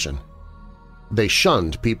nervous tension. They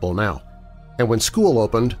shunned people now, and when school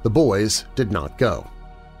opened, the boys did not go.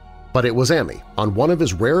 But it was Amy, on one of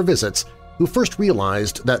his rare visits, who first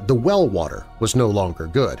realized that the well water was no longer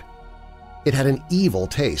good. It had an evil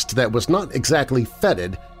taste that was not exactly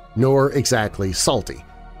fetid nor exactly salty,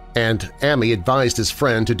 and Amy advised his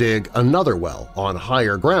friend to dig another well on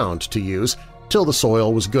higher ground to use till the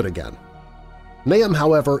soil was good again. Nahum,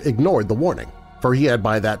 however, ignored the warning, for he had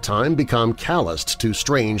by that time become calloused to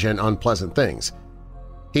strange and unpleasant things.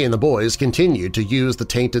 He and the boys continued to use the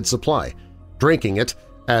tainted supply, drinking it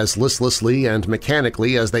as listlessly and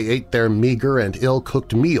mechanically as they ate their meager and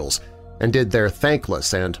ill-cooked meals and did their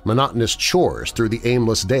thankless and monotonous chores through the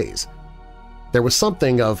aimless days. There was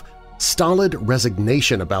something of stolid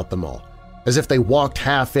resignation about them all, as if they walked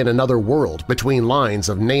half in another world between lines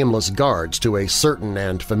of nameless guards to a certain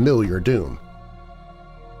and familiar doom.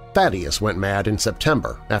 Thaddeus went mad in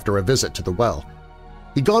September after a visit to the well.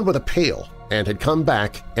 He'd gone with a pail and had come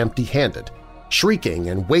back empty-handed, shrieking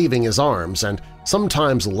and waving his arms and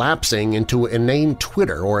sometimes lapsing into inane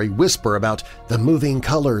twitter or a whisper about the moving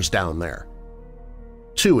colors down there.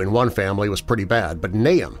 2 in one family was pretty bad, but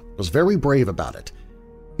Nahum was very brave about it.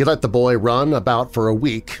 He let the boy run about for a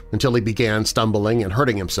week until he began stumbling and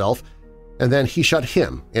hurting himself, and then he shut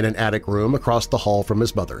him in an attic room across the hall from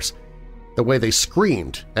his mother's. The way they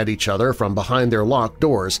screamed at each other from behind their locked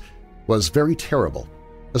doors was very terrible,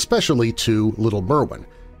 especially to little Merwin,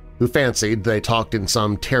 who fancied they talked in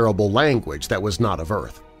some terrible language that was not of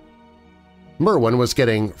Earth. Merwin was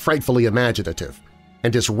getting frightfully imaginative,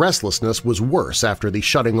 and his restlessness was worse after the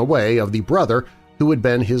shutting away of the brother who had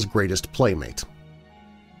been his greatest playmate.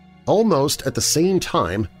 Almost at the same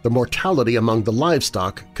time, the mortality among the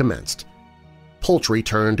livestock commenced. Poultry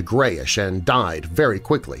turned grayish and died very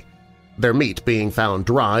quickly, their meat being found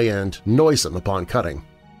dry and noisome upon cutting.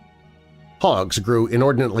 Hogs grew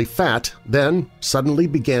inordinately fat, then suddenly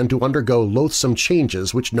began to undergo loathsome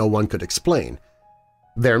changes which no one could explain.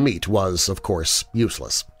 Their meat was, of course,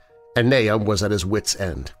 useless, and Nahum was at his wit's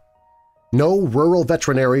end. No rural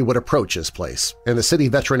veterinary would approach his place, and the city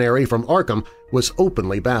veterinary from Arkham was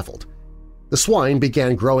openly baffled. The swine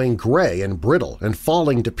began growing gray and brittle and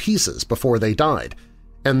falling to pieces before they died,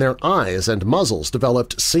 and their eyes and muzzles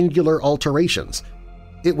developed singular alterations.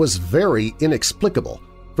 It was very inexplicable,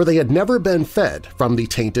 for they had never been fed from the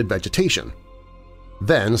tainted vegetation.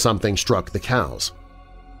 Then something struck the cows.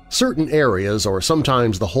 Certain areas or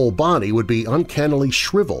sometimes the whole body would be uncannily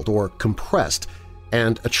shriveled or compressed,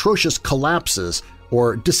 and atrocious collapses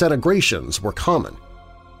or disintegrations were common.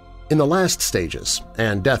 In the last stages,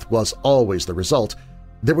 and death was always the result,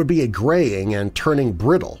 there would be a graying and turning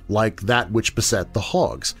brittle like that which beset the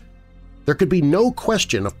hogs. There could be no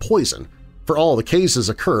question of poison, for all the cases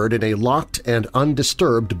occurred in a locked and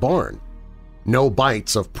undisturbed barn. No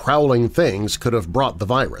bites of prowling things could have brought the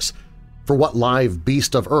virus, for what live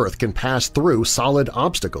beast of earth can pass through solid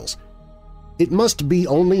obstacles? It must be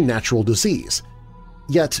only natural disease.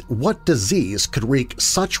 Yet what disease could wreak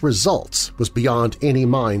such results was beyond any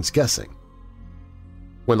mind's guessing.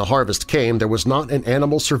 When the harvest came, there was not an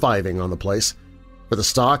animal surviving on the place, for the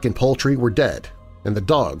stock and poultry were dead, and the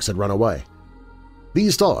dogs had run away.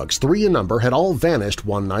 These dogs, 3 in number, had all vanished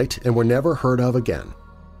one night and were never heard of again.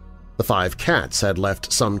 The 5 cats had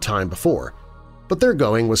left some time before, but their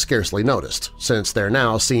going was scarcely noticed, since there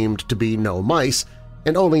now seemed to be no mice,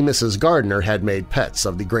 and only Mrs. Gardner had made pets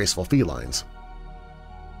of the graceful felines.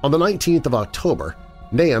 On the 19th of October,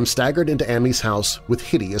 Nahum staggered into Amy's house with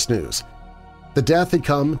hideous news. The death had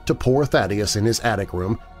come to poor Thaddeus in his attic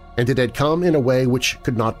room, and it had come in a way which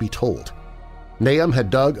could not be told. Nahum had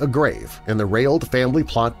dug a grave in the railed family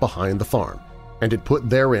plot behind the farm, and had put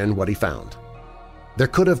therein what he found. There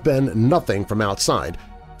could have been nothing from outside,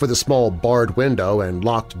 for the small barred window and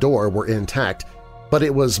locked door were intact, but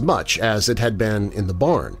it was much as it had been in the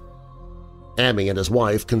barn. Amy and his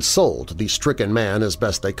wife consoled the stricken man as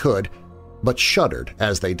best they could, but shuddered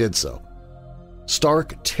as they did so.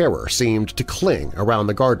 Stark terror seemed to cling around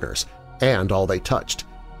the Gardners and all they touched,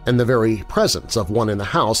 and the very presence of one in the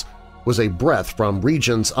house was a breath from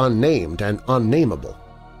regions unnamed and unnamable.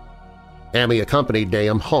 Amy accompanied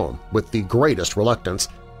Nahum home with the greatest reluctance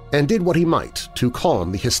and did what he might to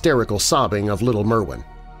calm the hysterical sobbing of little Merwin.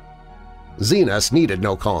 Zenas needed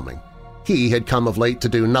no calming. He had come of late to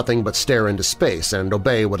do nothing but stare into space and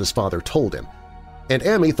obey what his father told him, and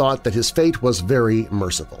Amy thought that his fate was very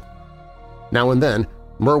merciful. Now and then,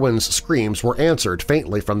 Merwin's screams were answered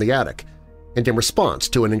faintly from the attic, and in response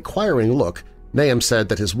to an inquiring look, Nahum said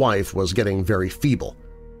that his wife was getting very feeble.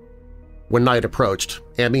 When night approached,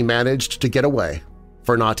 Amy managed to get away,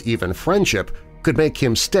 for not even friendship could make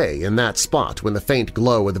him stay in that spot when the faint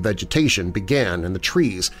glow of the vegetation began and the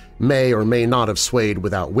trees may or may not have swayed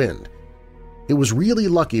without wind. It was really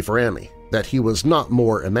lucky for Amy that he was not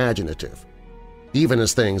more imaginative. Even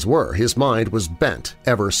as things were, his mind was bent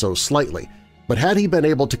ever so slightly, but had he been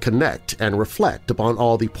able to connect and reflect upon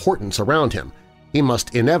all the portents around him, he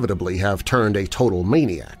must inevitably have turned a total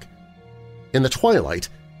maniac. In the twilight,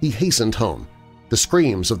 he hastened home, the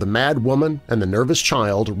screams of the mad woman and the nervous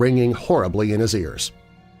child ringing horribly in his ears.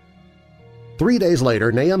 3 days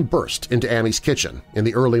later, Nahum burst into Amy's kitchen in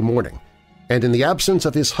the early morning, and in the absence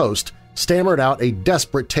of his host stammered out a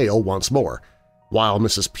desperate tale once more, while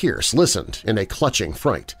Mrs. Pierce listened in a clutching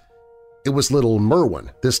fright. It was little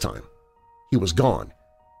Merwin this time. He was gone.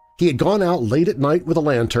 He had gone out late at night with a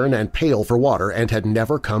lantern and pail for water and had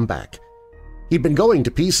never come back. He'd been going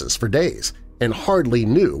to pieces for days and hardly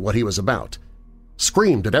knew what he was about.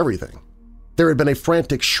 Screamed at everything. There had been a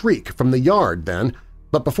frantic shriek from the yard then,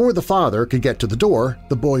 but before the father could get to the door,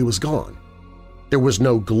 the boy was gone. There was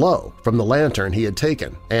no glow from the lantern he had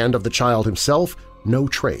taken, and of the child himself, no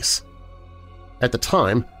trace. At the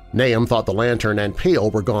time, Nahum thought the lantern and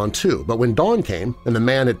pail were gone too, but when dawn came and the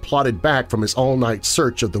man had plodded back from his all-night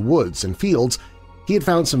search of the woods and fields, he had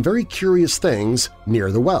found some very curious things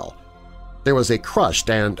near the well. There was a crushed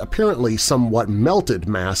and apparently somewhat melted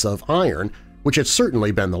mass of iron, which had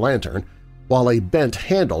certainly been the lantern, while a bent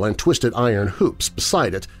handle and twisted iron hoops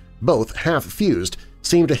beside it, both half-fused,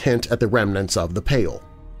 seemed to hint at the remnants of the pail.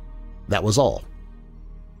 That was all.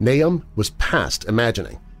 Nahum was past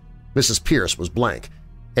imagining. Mrs. Pierce was blank,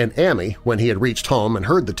 and Amy, when he had reached home and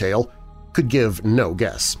heard the tale, could give no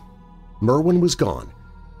guess. Merwin was gone,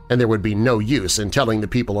 and there would be no use in telling the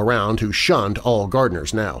people around who shunned all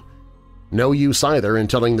Gardners now. No use either in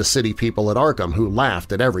telling the city people at Arkham who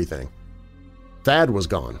laughed at everything. Thad was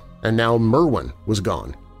gone, and now Merwin was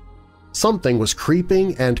gone. Something was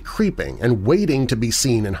creeping and waiting to be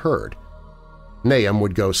seen and heard. Nahum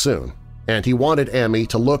would go soon, and he wanted Amy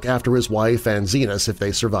to look after his wife and Zenas if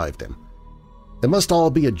they survived him. It must all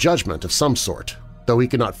be a judgment of some sort, though he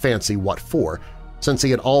could not fancy what for, since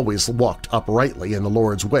he had always walked uprightly in the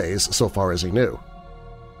Lord's ways so far as he knew.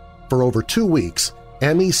 For over 2 weeks,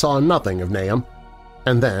 Amy saw nothing of Nahum,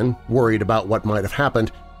 and then, worried about what might have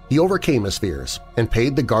happened, he overcame his fears and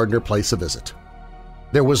paid the Gardner place a visit.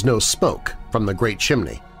 There was no smoke from the great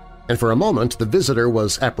chimney, and for a moment the visitor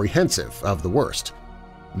was apprehensive of the worst.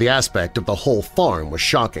 The aspect of the whole farm was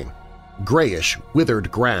shocking. Grayish,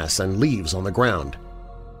 withered grass and leaves on the ground,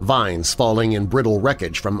 vines falling in brittle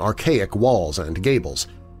wreckage from archaic walls and gables,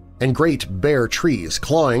 and great bare trees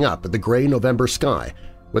clawing up at the gray November sky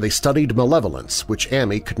with a studied malevolence which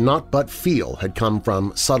Amy could not but feel had come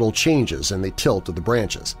from subtle changes in the tilt of the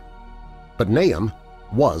branches. But Nahum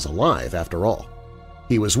was alive after all.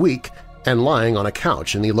 He was weak and lying on a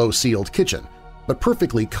couch in the low-ceiled kitchen, but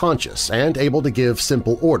perfectly conscious and able to give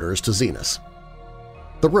simple orders to Zenas.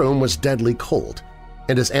 The room was deadly cold,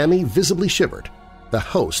 and as Amy visibly shivered, the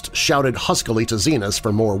host shouted huskily to Zenas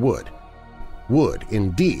for more wood. Wood,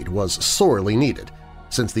 indeed, was sorely needed,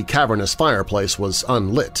 since the cavernous fireplace was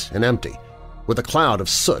unlit and empty, with a cloud of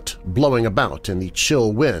soot blowing about in the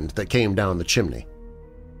chill wind that came down the chimney.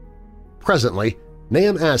 Presently,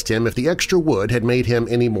 Nahum asked him if the extra wood had made him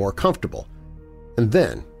any more comfortable, and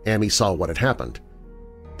then Amy saw what had happened.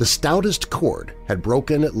 The stoutest cord had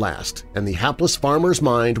broken at last, and the hapless farmer's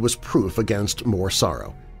mind was proof against more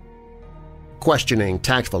sorrow. Questioning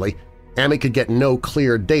tactfully, Amy could get no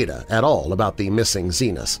clear data at all about the missing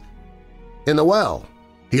Zenas. "In the well!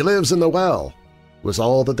 He lives in the well!" was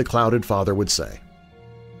all that the clouded father would say.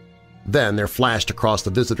 Then there flashed across the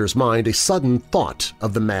visitor's mind a sudden thought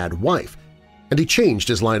of the mad wife, and he changed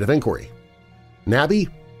his line of inquiry. "Nabby?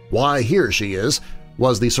 Why, here she is,"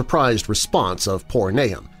 was the surprised response of poor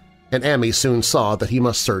Nahum, and Amy soon saw that he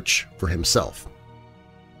must search for himself.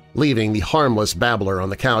 Leaving the harmless babbler on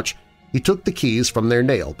the couch, He took the keys from their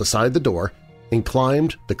nail beside the door and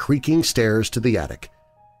climbed the creaking stairs to the attic.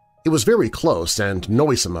 It was very close and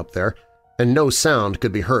noisome up there, and no sound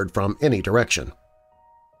could be heard from any direction.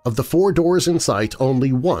 Of the 4 doors in sight,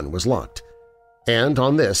 only one was locked, and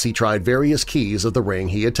on this he tried various keys of the ring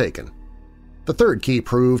he had taken. The 3rd key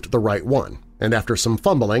proved the right one, and after some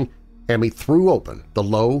fumbling, Amy threw open the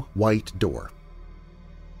low, white door.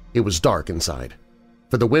 It was dark inside,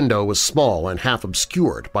 for the window was small and half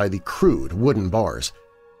obscured by the crude wooden bars,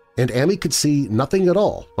 and Amy could see nothing at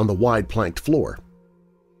all on the wide planked floor.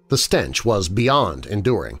 The stench was beyond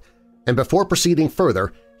enduring, and before proceeding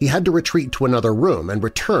further, he had to retreat to another room and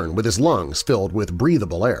return with his lungs filled with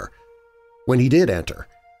breathable air. When he did enter,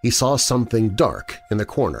 he saw something dark in the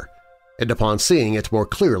corner, and upon seeing it more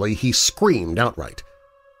clearly he screamed outright.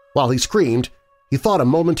 While he screamed, he thought a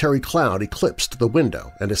momentary cloud eclipsed the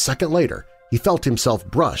window, and a second later he felt himself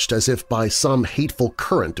brushed as if by some hateful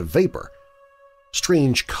current of vapor.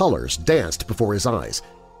 Strange colors danced before his eyes,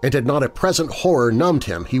 and had not a present horror numbed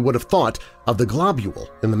him, he would have thought of the globule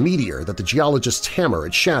in the meteor that the geologist's hammer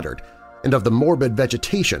had shattered, and of the morbid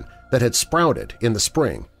vegetation that had sprouted in the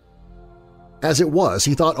spring. As it was,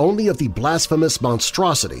 he thought only of the blasphemous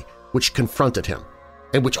monstrosity which confronted him,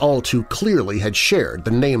 and which all too clearly had shared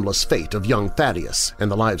the nameless fate of young Thaddeus and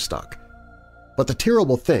the livestock. But the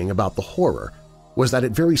terrible thing about the horror was that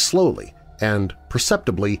it very slowly and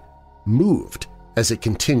perceptibly moved as it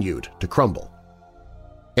continued to crumble.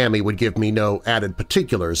 Amy would give me no added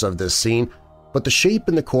particulars of this scene, but the shape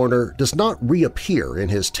in the corner does not reappear in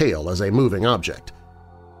his tale as a moving object.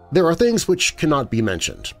 There are things which cannot be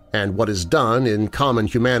mentioned, and what is done in common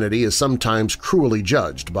humanity is sometimes cruelly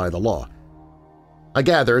judged by the law. I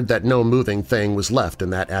gathered that no moving thing was left in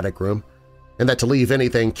that attic room, and that to leave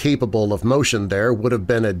anything capable of motion there would have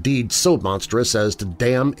been a deed so monstrous as to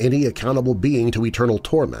damn any accountable being to eternal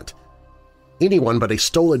torment. Anyone but a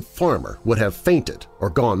stolid farmer would have fainted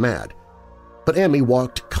or gone mad, but Amy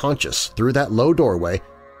walked conscious through that low doorway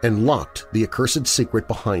and locked the accursed secret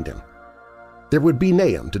behind him. There would be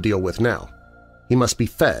Nahum to deal with now. He must be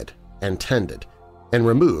fed and tended and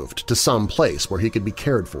removed to some place where he could be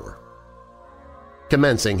cared for.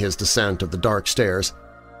 Commencing his descent of the dark stairs,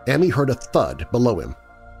 Amy heard a thud below him.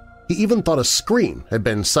 He even thought a scream had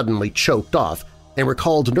been suddenly choked off and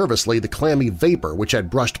recalled nervously the clammy vapor which had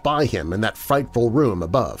brushed by him in that frightful room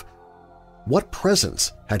above. What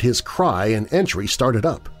presence had his cry and entry started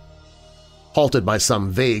up? Halted by some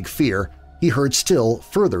vague fear, he heard still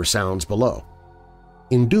further sounds below.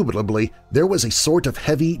 Indubitably, there was a sort of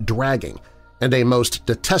heavy dragging and a most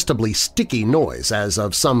detestably sticky noise as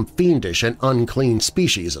of some fiendish and unclean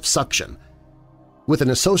species of suction. With an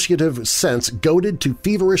associative sense goaded to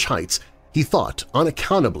feverish heights, he thought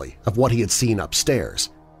unaccountably of what he had seen upstairs.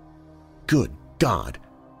 Good God!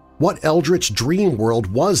 What eldritch dream world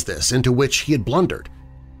was this into which he had blundered?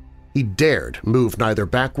 He dared move neither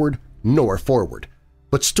backward nor forward,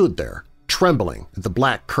 but stood there, trembling at the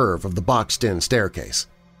black curve of the boxed-in staircase.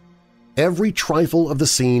 Every trifle of the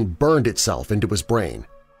scene burned itself into his brain.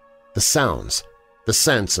 The sounds, the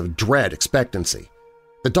sense of dread expectancy,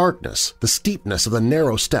 the darkness, the steepness of the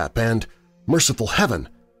narrow step, and, merciful heaven,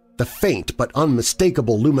 the faint but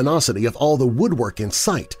unmistakable luminosity of all the woodwork in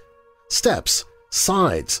sight, steps,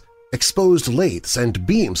 sides, exposed laths, and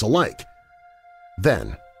beams alike.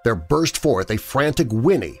 Then there burst forth a frantic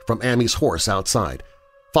whinny from Amy's horse outside,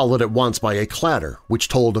 followed at once by a clatter which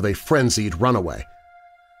told of a frenzied runaway.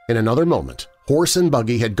 In another moment, horse and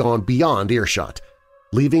buggy had gone beyond earshot,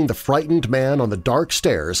 leaving the frightened man on the dark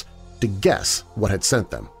stairs to guess what had sent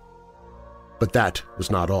them. But that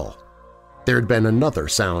was not all. There had been another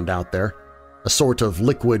sound out there, a sort of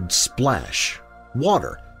liquid splash.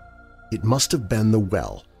 Water. It must have been the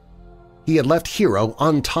well. He had left Hero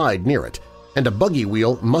untied near it, and a buggy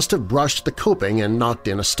wheel must have brushed the coping and knocked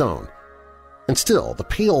in a stone. And still the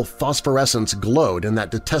pale phosphorescence glowed in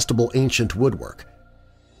that detestable ancient woodwork.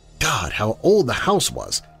 God, how old the house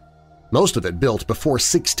was! Most of it built before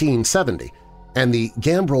 1670, and the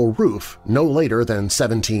gambrel roof no later than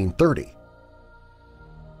 1730.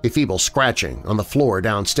 A feeble scratching on the floor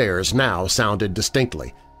downstairs now sounded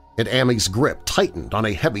distinctly, and Amy's grip tightened on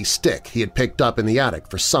a heavy stick he had picked up in the attic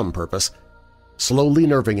for some purpose. Slowly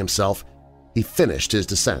nerving himself, he finished his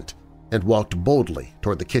descent and walked boldly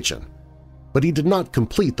toward the kitchen. But he did not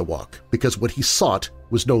complete the walk because what he sought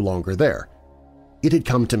was no longer there. It had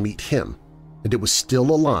come to meet him, and it was still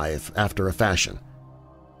alive after a fashion.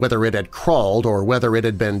 Whether it had crawled or whether it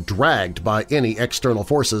had been dragged by any external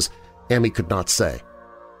forces, Amy could not say.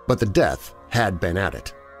 But the death had been at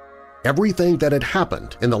it. Everything that had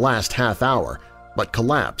happened in the last half hour, but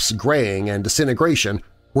collapse, graying, and disintegration,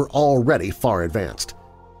 were already far advanced.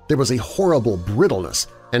 There was a horrible brittleness,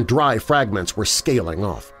 and dry fragments were scaling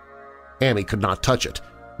off. Amy could not touch it,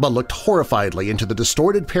 but looked horrifiedly into the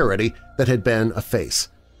distorted parody that had been a face.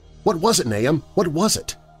 "What was it, Nahum? What was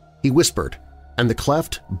it?" he whispered, and the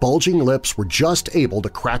cleft, bulging lips were just able to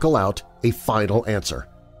crackle out a final answer.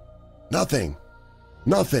 "Nothing.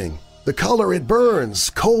 Nothing. The color, it burns,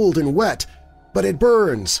 cold and wet, but it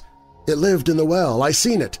burns. It lived in the well. I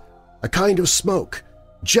seen it. A kind of smoke,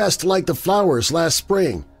 just like the flowers last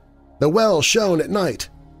spring. The well shone at night.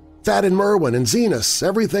 Thad and Merwin and Zenas,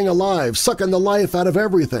 everything alive, sucking the life out of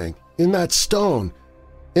everything, in that stone.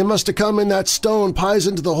 It must have come in that stone pies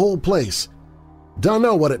into the whole place.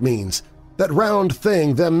 Dunno what it means. That round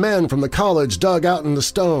thing them men from the college dug out in the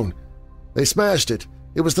stone. They smashed it.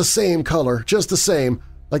 It was the same color, just the same,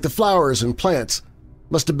 like the flowers and plants.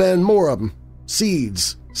 Must have been more of 'em.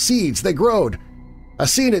 Seeds, they growed. I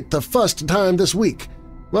seen it the fust time this week.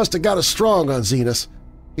 Must have got us strong on Zenas.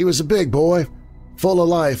 He was a big boy, full of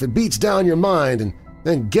life. It beats down your mind and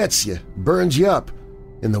then gets you, burns you up.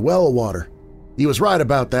 In the well water. He was right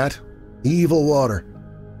about that. Evil water.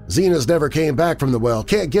 Zenas never came back from the well.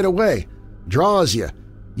 Can't get away. Draws you.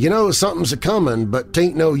 You know something's a-comin', but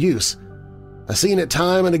 'tain't no use. I seen it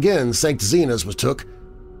time and again St. Zenas was took.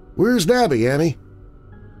 Where's Nabby, Amy?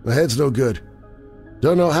 My head's no good.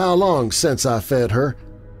 Don't know how long since I fed her.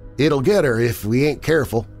 It'll get her if we ain't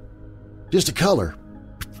careful. Just a color.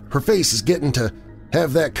 Her face is getting to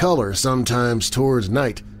have that color sometimes towards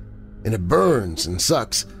night, and it burns and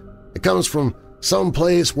sucks. It comes from some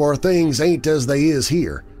place where things ain't as they is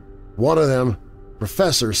here. One of them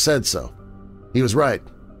professors said so. He was right.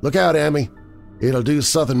 Look out, Amy. It'll do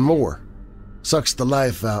something more. Sucks the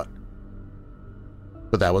life out.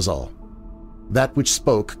 But that was all. That which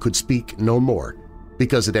spoke could speak no more,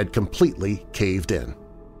 because it had completely caved in.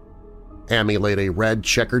 Amy laid a red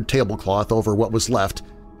checkered tablecloth over what was left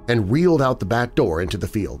and reeled out the back door into the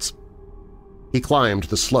fields. He climbed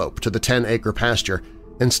the slope to the 10-acre pasture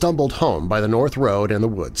and stumbled home by the north road and the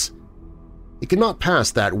woods. He could not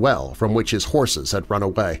pass that well from which his horses had run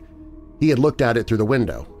away. He had looked at it through the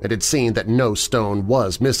window and had seen that no stone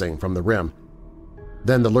was missing from the rim.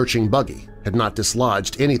 Then the lurching buggy had not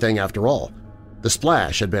dislodged anything after all. The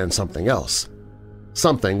splash had been something else.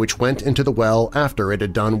 Something which went into the well after it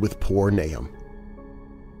had done with poor Nahum.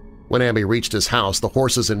 When Amy reached his house, the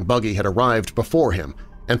horses and buggy had arrived before him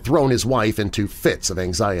and thrown his wife into fits of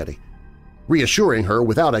anxiety. Reassuring her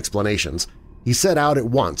without explanations, he set out at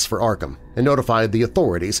once for Arkham and notified the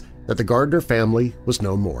authorities that the Gardner family was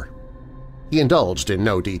no more. He indulged in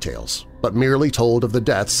no details, but merely told of the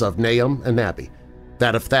deaths of Nahum and Nabby,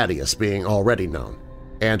 that of Thaddeus being already known,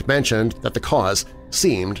 and mentioned that the cause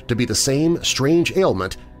seemed to be the same strange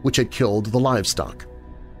ailment which had killed the livestock.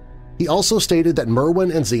 He also stated that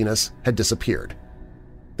Merwin and Zenas had disappeared.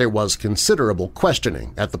 There was considerable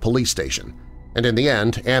questioning at the police station, and in the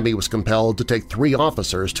end Amy was compelled to take 3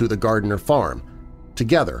 officers to the Gardner farm,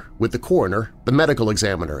 together with the coroner, the medical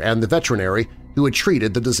examiner, and the veterinary who had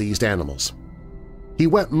treated the diseased animals. He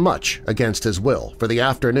went much against his will, for the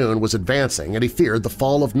afternoon was advancing and he feared the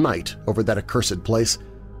fall of night over that accursed place,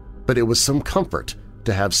 but it was some comfort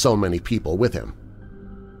to have so many people with him.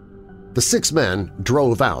 The 6 men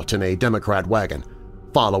drove out in a Democrat wagon,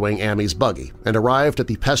 following Amy's buggy, and arrived at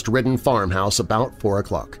the pest-ridden farmhouse about 4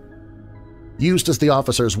 o'clock. Used as the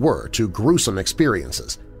officers were to gruesome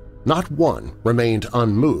experiences, not one remained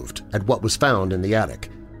unmoved at what was found in the attic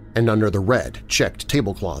and under the red, checked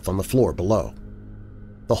tablecloth on the floor below.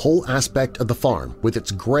 The whole aspect of the farm with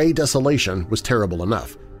its gray desolation was terrible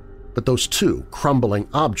enough, but those 2 crumbling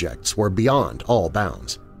objects were beyond all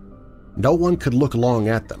bounds. No one could look long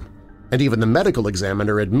at them, and even the medical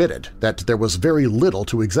examiner admitted that there was very little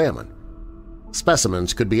to examine.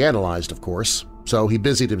 Specimens could be analyzed, of course, so he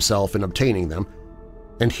busied himself in obtaining them,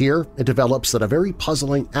 and here it develops that a very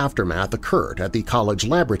puzzling aftermath occurred at the college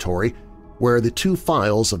laboratory where the 2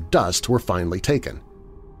 files of dust were finally taken.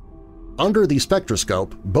 Under the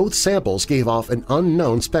spectroscope, both samples gave off an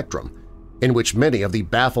unknown spectrum, in which many of the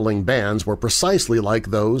baffling bands were precisely like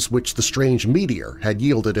those which the strange meteor had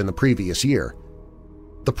yielded in the previous year.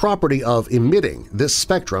 The property of emitting this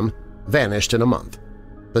spectrum vanished in a month,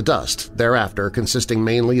 the dust thereafter consisting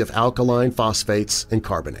mainly of alkaline phosphates and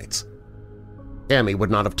carbonates. Amy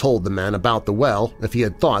would not have told the men about the well if he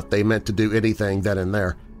had thought they meant to do anything then and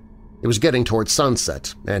there. It was getting towards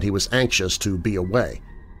sunset, and he was anxious to be away.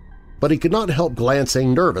 But he could not help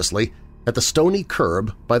glancing nervously at the stony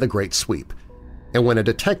curb by the Great Sweep, and when a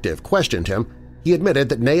detective questioned him, he admitted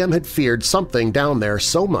that Nahum had feared something down there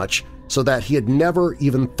so much so that he had never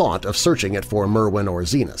even thought of searching it for Merwin or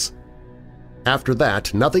Zenas. After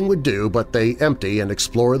that, nothing would do but they empty and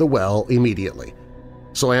explore the well immediately.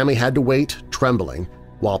 So Amy had to wait, trembling,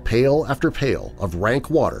 while pail after pail of rank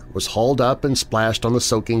water was hauled up and splashed on the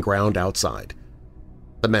soaking ground outside.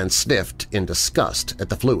 The men sniffed in disgust at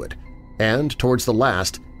the fluid and, towards the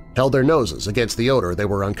last, held their noses against the odor they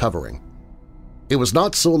were uncovering. It was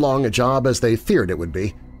not so long a job as they feared it would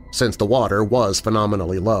be, since the water was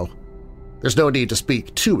phenomenally low. There's no need to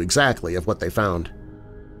speak too exactly of what they found.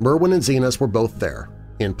 Merwin and Zenas were both there,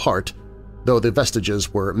 in part, though the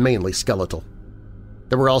vestiges were mainly skeletal.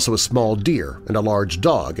 There were also a small deer and a large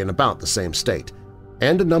dog in about the same state,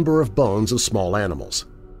 and a number of bones of small animals.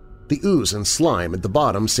 The ooze and slime at the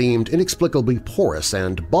bottom seemed inexplicably porous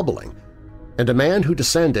and bubbling, and a man who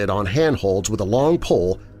descended on handholds with a long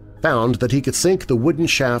pole found that he could sink the wooden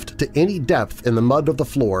shaft to any depth in the mud of the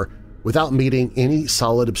floor without meeting any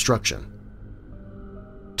solid obstruction.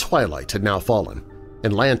 Twilight had now fallen,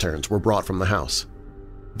 and lanterns were brought from the house.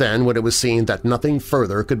 Then, when it was seen that nothing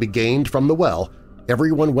further could be gained from the well,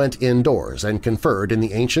 everyone went indoors and conferred in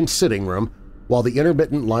the ancient sitting room while the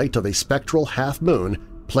intermittent light of a spectral half-moon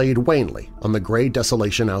played wanly on the gray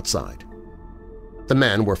desolation outside. The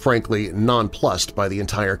men were frankly nonplussed by the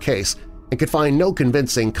entire case and could find no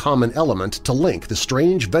convincing common element to link the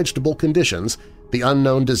strange vegetable conditions, the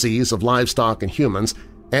unknown disease of livestock and humans,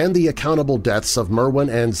 and the accountable deaths of Merwin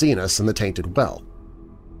and Zenas in the tainted well.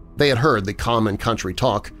 They had heard the common country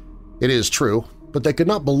talk. It is true, but they could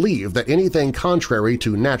not believe that anything contrary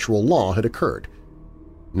to natural law had occurred.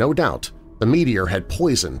 No doubt, the meteor had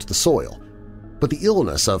poisoned the soil, but the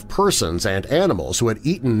illness of persons and animals who had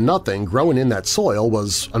eaten nothing grown in that soil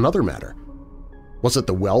was another matter. Was it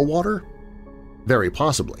the well water? Very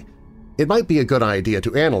possibly. It might be a good idea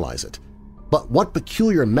to analyze it, but what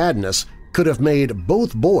peculiar madness could have made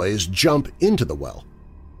both boys jump into the well?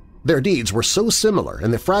 Their deeds were so similar,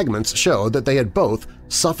 and the fragments showed that they had both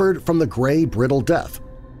suffered from the gray, brittle death.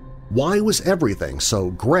 Why was everything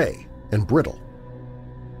so gray and brittle?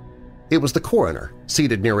 It was the coroner,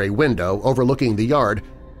 seated near a window overlooking the yard,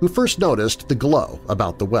 who first noticed the glow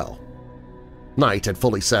about the well. Night had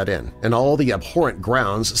fully set in, and all the abhorrent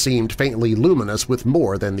grounds seemed faintly luminous with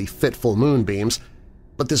more than the fitful moonbeams,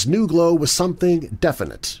 but this new glow was something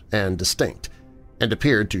definite and distinct, and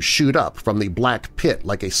appeared to shoot up from the black pit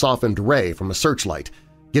like a softened ray from a searchlight,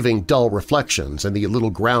 giving dull reflections in the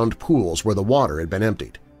little ground pools where the water had been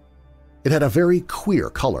emptied. It had a very queer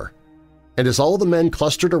color, and as all the men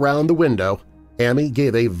clustered around the window, Amy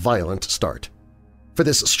gave a violent start. For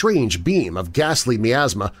this strange beam of ghastly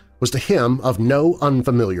miasma was to him of no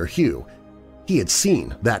unfamiliar hue. He had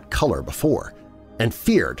seen that color before, and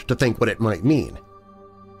feared to think what it might mean.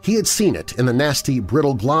 He had seen it in the nasty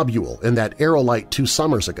brittle globule in that aerolite 2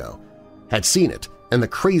 summers ago, had seen it in the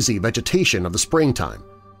crazy vegetation of the springtime,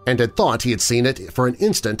 and had thought he had seen it for an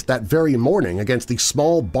instant that very morning against the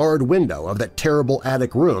small barred window of that terrible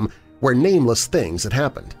attic room where nameless things had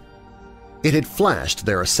happened. It had flashed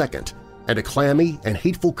there a second, and a clammy and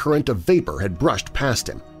hateful current of vapor had brushed past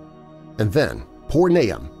him. And then poor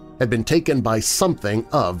Nahum had been taken by something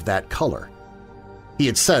of that color. He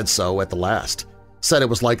had said so at the last, said it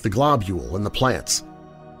was like the globule in the plants.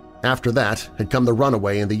 After that had come the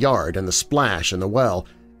runaway in the yard and the splash in the well,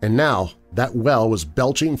 and now that well was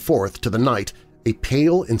belching forth to the night a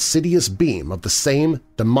pale, insidious beam of the same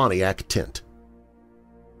demoniac tint.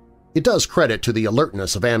 It does credit to the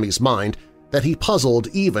alertness of Amy's mind that he puzzled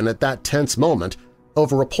even at that tense moment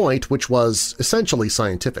over a point which was essentially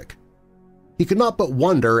scientific. He could not but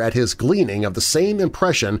wonder at his gleaning of the same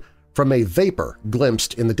impression from a vapor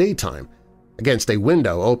glimpsed in the daytime, against a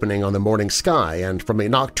window opening on the morning sky and from a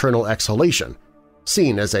nocturnal exhalation,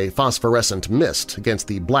 seen as a phosphorescent mist against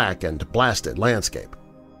the black and blasted landscape.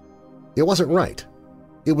 It wasn't right.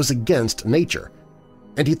 It was against nature,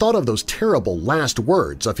 and he thought of those terrible last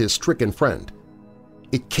words of his stricken friend.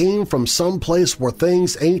 It came from some place where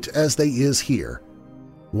things ain't as they is here.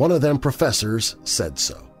 One of them professors said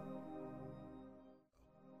so.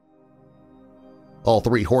 All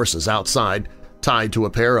 3 horses outside, tied to a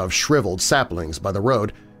pair of shriveled saplings by the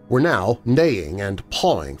road, were now neighing and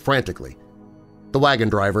pawing frantically. The wagon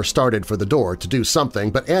driver started for the door to do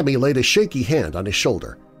something, but Amy laid a shaky hand on his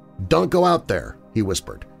shoulder. "Don't go out there," he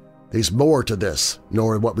whispered. "There's more to this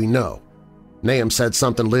nor what we know. Nahum said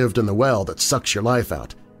something lived in the well that sucks your life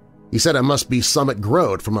out. He said it must be summit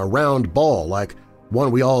growed from a round ball like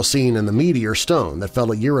one we all seen in the meteor stone that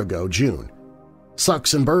fell a year ago June.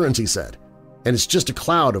 Sucks and burns, he said, and it's just a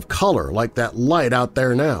cloud of color like that light out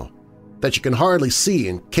there now, that you can hardly see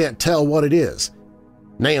and can't tell what it is.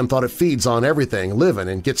 Nahum thought it feeds on everything living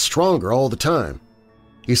and gets stronger all the time.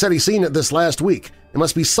 He said he seen it this last week It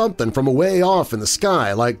must be something from away off in the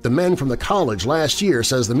sky like the men from the college last year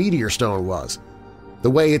says the meteor stone was. The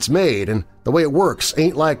way it's made and the way it works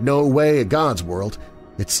ain't like no way of God's world.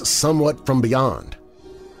 It's somewhat from beyond."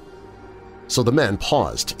 So the men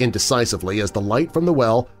paused indecisively as the light from the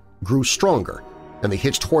well grew stronger and the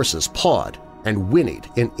hitched horses pawed and whinnied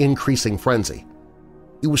in increasing frenzy.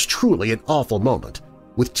 It was truly an awful moment,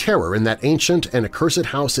 with terror in that ancient and accursed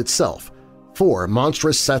house itself, 4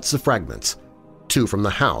 monstrous sets of fragments, 2 from the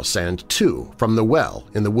house and 2 from the well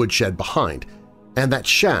in the woodshed behind, and that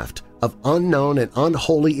shaft of unknown and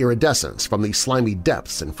unholy iridescence from the slimy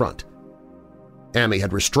depths in front. Amy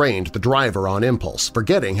had restrained the driver on impulse,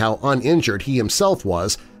 forgetting how uninjured he himself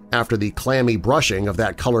was after the clammy brushing of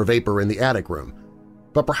that color vapor in the attic room.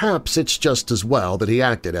 But perhaps it's just as well that he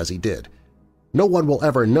acted as he did. No one will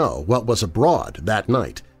ever know what was abroad that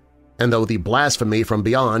night, and though the blasphemy from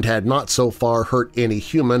beyond had not so far hurt any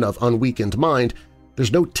human of unweakened mind,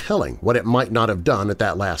 there's no telling what it might not have done at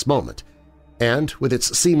that last moment, and with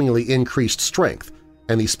its seemingly increased strength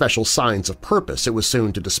and the special signs of purpose it was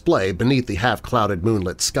soon to display beneath the half-clouded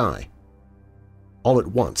moonlit sky. All at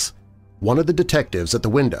once, one of the detectives at the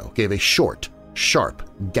window gave a short, sharp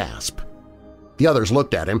gasp. The others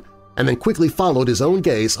looked at him and then quickly followed his own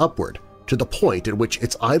gaze upward to the point at which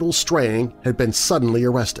its idle straying had been suddenly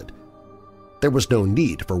arrested. There was no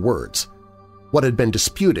need for words. What had been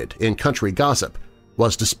disputed in country gossip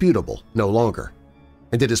was disputable no longer,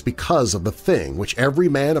 and it is because of the thing which every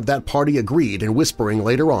man of that party agreed in whispering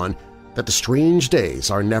later on that the strange days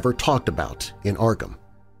are never talked about in Arkham.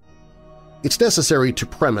 It's necessary to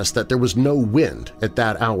premise that there was no wind at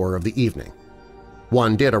that hour of the evening.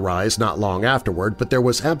 One did arise not long afterward, but there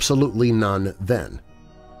was absolutely none then.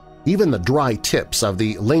 Even the dry tips of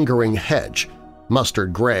the lingering hedge,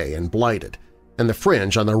 mustard gray and blighted, and the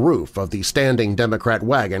fringe on the roof of the standing Democrat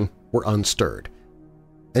wagon were unstirred.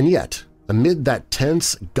 And yet, amid that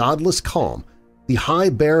tense, godless calm, the high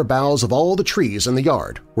bare boughs of all the trees in the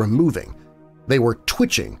yard were moving. They were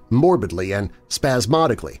twitching morbidly and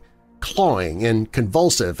spasmodically, clawing in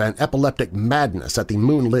convulsive and epileptic madness at the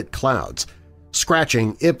moonlit clouds,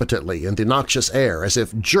 scratching impotently in the noxious air as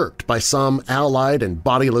if jerked by some allied and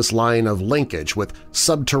bodiless line of linkage with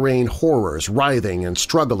subterranean horrors writhing and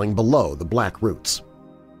struggling below the black roots.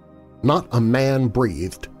 Not a man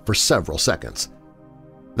breathed for several seconds.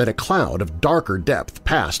 Then a cloud of darker depth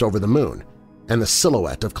passed over the moon, and the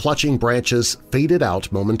silhouette of clutching branches faded out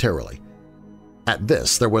momentarily. At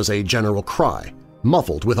this there was a general cry,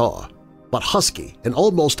 muffled with awe, but husky and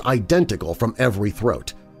almost identical from every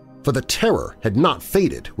throat, for the terror had not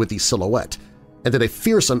faded with the silhouette, and in a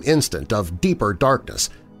fearsome instant of deeper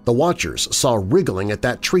darkness the watchers saw wriggling at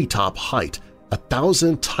that treetop height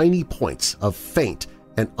 1,000 tiny points of faint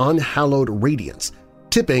and unhallowed radiance,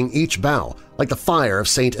 tipping each bough like the fire of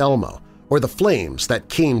St. Elmo or the flames that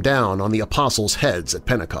came down on the apostles' heads at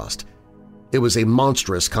Pentecost. It was a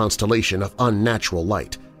monstrous constellation of unnatural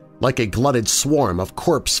light, like a glutted swarm of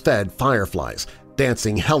corpse-fed fireflies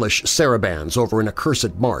dancing hellish sarabands over an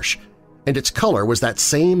accursed marsh, and its color was that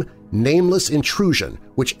same nameless intrusion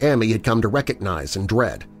which Amy had come to recognize and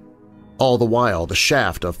dread. All the while the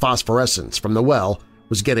shaft of phosphorescence from the well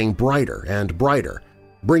was getting brighter and brighter,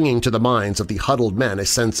 bringing to the minds of the huddled men a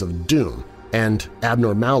sense of doom and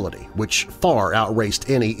abnormality which far outraced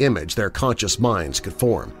any image their conscious minds could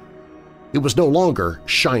form. It was no longer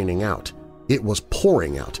shining out, it was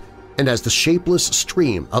pouring out, and as the shapeless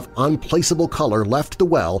stream of unplaceable color left the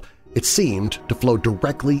well, it seemed to flow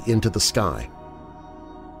directly into the sky.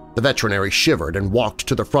 The veterinary shivered and walked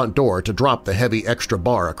to the front door to drop the heavy extra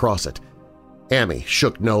bar across it. Amy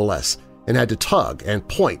shook no less and had to tug and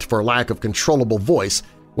point for lack of controllable voice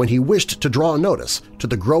when he wished to draw notice to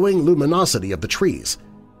the growing luminosity of the trees.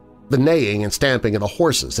 The neighing and stamping of the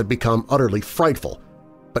horses had become utterly frightful,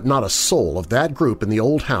 but not a soul of that group in the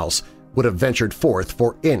old house would have ventured forth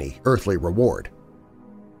for any earthly reward.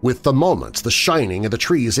 With the moments the shining of the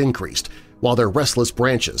trees increased, while their restless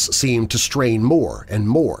branches seemed to strain more and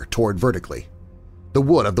more toward vertically. The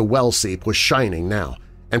wood of the well seep was shining now,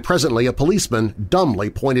 and presently a policeman dumbly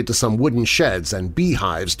pointed to some wooden sheds and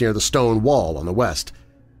beehives near the stone wall on the west.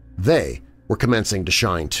 They were commencing to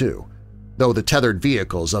shine too, though the tethered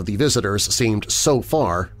vehicles of the visitors seemed so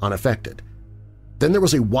far unaffected. Then there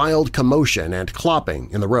was a wild commotion and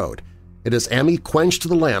clopping in the road, and as Amy quenched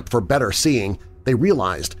the lamp for better seeing, they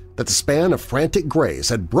realized that the span of frantic grays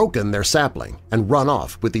had broken their sapling and run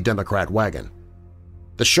off with the Democrat wagon.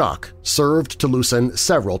 The shock served to loosen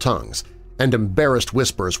several tongues, and embarrassed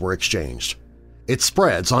whispers were exchanged. "It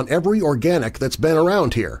spreads on every organic that's been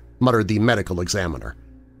around here," muttered the medical examiner.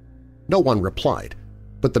 No one replied,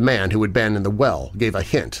 but the man who had been in the well gave a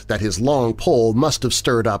hint that his long pole must have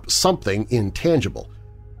stirred up something intangible.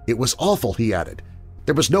 It was awful, he added.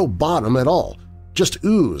 There was no bottom at all, just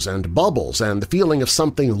ooze and bubbles and the feeling of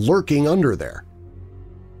something lurking under there.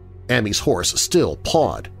 Amy's horse still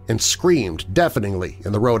pawed and screamed deafeningly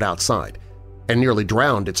in the road outside, and nearly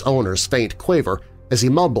drowned its owner's faint quaver as he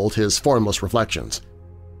mumbled his formless reflections.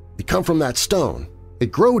 It come from that stone.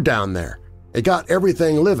 It growed down there. It got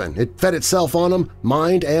everything living. It fed itself on 'em,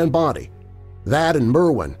 mind and body. That and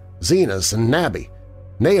Merwin, Zenas and Nabby.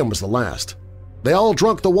 Nahum was the last. They all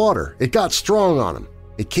drunk the water. It got strong on 'em.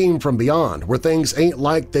 It came from beyond, where things ain't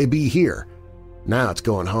like they be here. Now it's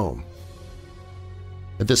going home.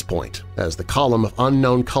 At this point, as the column of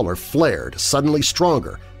unknown color flared suddenly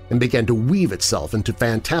stronger and began to weave itself into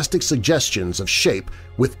fantastic suggestions of shape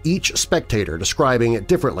with each spectator describing it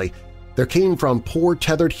differently, there came from poor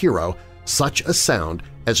tethered hero such a sound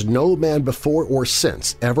as no man before or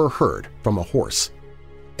since ever heard from a horse.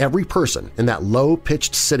 Every person in that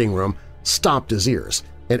low-pitched sitting room stopped his ears,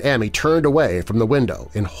 and Amy turned away from the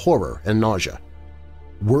window in horror and nausea.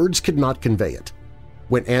 Words could not convey it.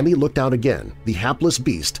 When Amy looked out again, the hapless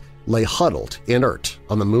beast lay huddled inert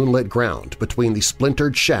on the moonlit ground between the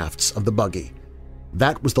splintered shafts of the buggy.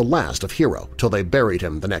 That was the last of Hero till they buried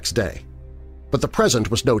him the next day. But the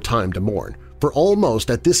present was no time to mourn, for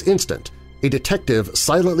almost at this instant a detective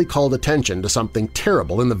silently called attention to something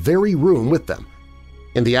terrible in the very room with them.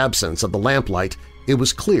 In the absence of the lamplight, it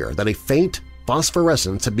was clear that a faint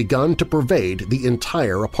phosphorescence had begun to pervade the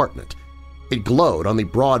entire apartment. It glowed on the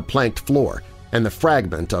broad-planked floor and the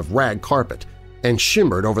fragment of rag carpet, and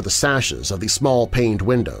shimmered over the sashes of the small-paned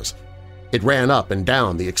windows. It ran up and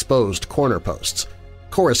down the exposed corner posts,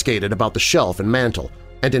 coruscated about the shelf and mantel,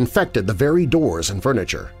 and infected the very doors and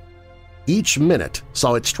furniture. Each minute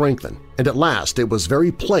saw it strengthen, and at last it was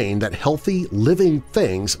very plain that healthy, living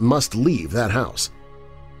things must leave that house.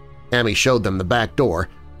 Amy showed them the back door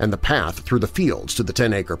and the path through the fields to the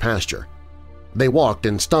 10-acre pasture. They walked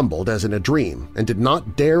and stumbled as in a dream and did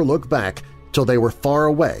not dare look back till they were far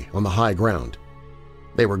away on the high ground.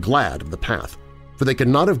 They were glad of the path, for they could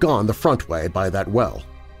not have gone the front way by that well.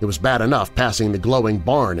 It was bad enough passing the glowing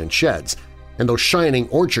barn and sheds, and those shining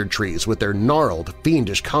orchard trees with their gnarled,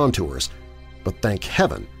 fiendish contours, but thank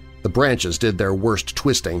heaven the branches did their worst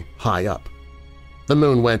twisting high up. The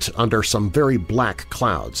moon went under some very black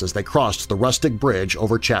clouds as they crossed the rustic bridge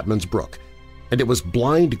over Chapman's Brook, and it was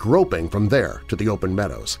blind groping from there to the open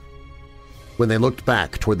meadows. When they looked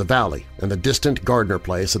back toward the valley and the distant Gardner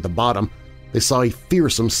place at the bottom, they saw a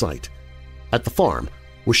fearsome sight. At the farm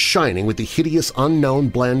was shining with the hideous unknown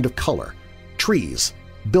blend of color, trees,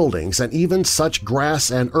 buildings, and even such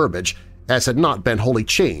grass and herbage as had not been wholly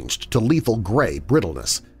changed to lethal gray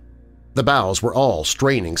brittleness. The boughs were all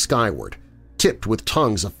straining skyward, tipped with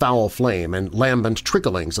tongues of foul flame, and lambent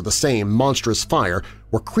tricklings of the same monstrous fire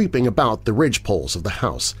were creeping about the ridgepoles of the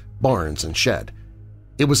house, barns, and shed.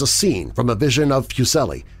 It was a scene from a vision of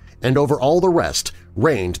Fuseli, and over all the rest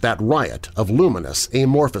reigned that riot of luminous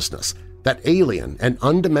amorphousness, that alien and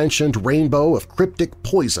undimensioned rainbow of cryptic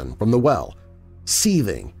poison from the well,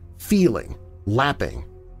 seething, feeling, lapping,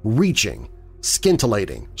 reaching,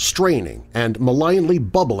 scintillating, straining, and malignly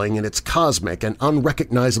bubbling in its cosmic and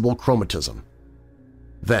unrecognizable chromatism.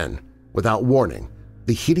 Then, without warning,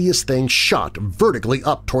 the hideous thing shot vertically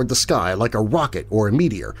up toward the sky like a rocket or a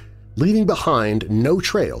meteor, leaving behind no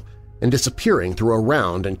trail and disappearing through a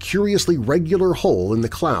round and curiously regular hole in the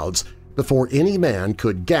clouds before any man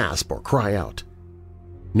could gasp or cry out.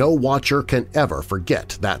 No watcher can ever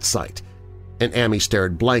forget that sight, and Amy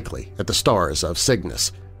stared blankly at the stars of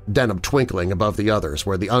Cygnus, Deneb twinkling above the others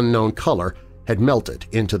where the unknown color had melted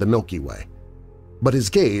into the Milky Way. But his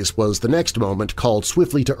gaze was the next moment called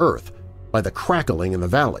swiftly to earth by the crackling in the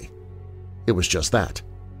valley. It was just that,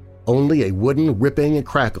 only a wooden ripping and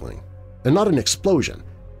crackling, and not an explosion,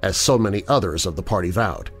 as so many others of the party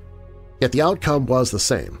vowed. Yet the outcome was the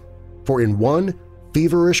same, for in one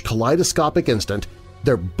feverish kaleidoscopic instant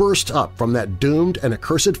there burst up from that doomed and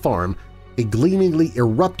accursed farm a gleamingly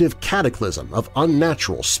eruptive cataclysm of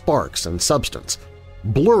unnatural sparks and substance,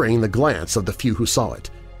 blurring the glance of the few who saw it,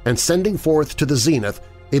 and sending forth to the zenith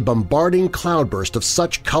a bombarding cloudburst of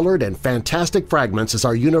such colored and fantastic fragments as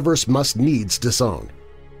our universe must needs disown.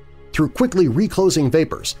 Through quickly reclosing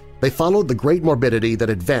vapors, they followed the great morbidity that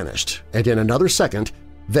had vanished, and in another second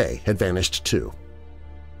they had vanished too.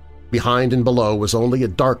 Behind and below was only a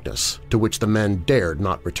darkness to which the men dared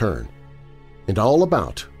not return, and all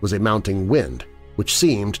about was a mounting wind which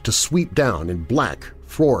seemed to sweep down in black,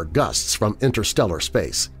 frore gusts from interstellar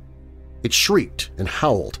space. It shrieked and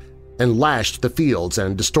howled and lashed the fields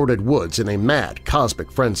and distorted woods in a mad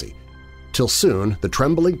cosmic frenzy, till soon the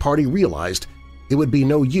trembling party realized it would be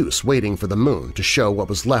no use waiting for the moon to show what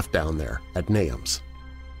was left down there at Nahum's.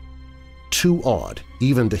 Too awed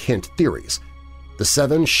even to hint theories, the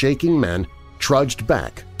 7 shaking men trudged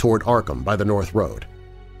back toward Arkham by the North Road.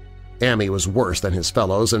 Amy was worse than his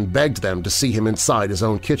fellows and begged them to see him inside his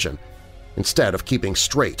own kitchen, instead of keeping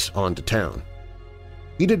straight on to town.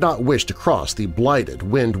 He did not wish to cross the blighted,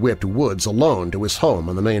 wind-whipped woods alone to his home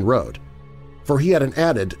on the main road, for he had an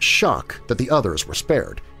added shock that the others were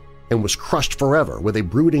spared, and was crushed forever with a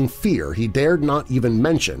brooding fear he dared not even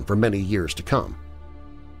mention for many years to come.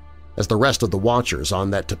 As the rest of the watchers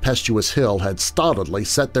on that tempestuous hill had stolidly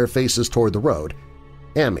set their faces toward the road,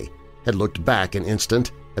 Amy had looked back an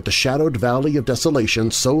instant at the shadowed valley of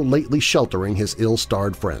desolation so lately sheltering his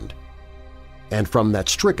ill-starred friend. And from that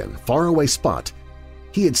stricken, faraway spot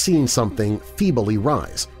he had seen something feebly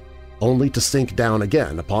rise, only to sink down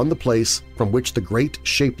again upon the place from which the great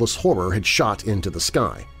shapeless horror had shot into the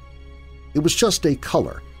sky. It was just a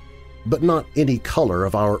color, but not any color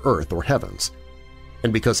of our earth or heavens.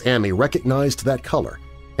 And because Amy recognized that color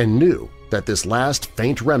and knew that this last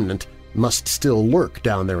faint remnant must still lurk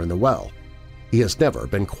down there in the well, he has never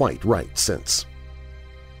been quite right since.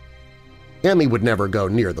 Amy would never go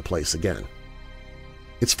near the place again.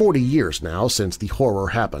 It's 40 years now since the horror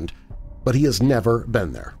happened, but he has never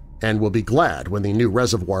been there and will be glad when the new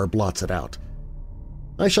reservoir blots it out.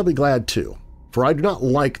 I shall be glad too, for I do not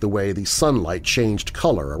like the way the sunlight changed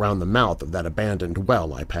color around the mouth of that abandoned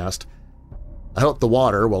well I passed. I hope the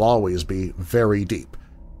water will always be very deep,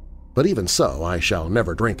 but even so I shall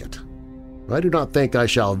never drink it. I do not think I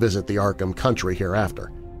shall visit the Arkham country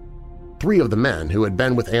hereafter. 3 of the men who had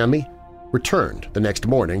been with Amy returned the next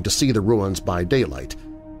morning to see the ruins by daylight,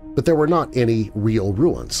 but there were not any real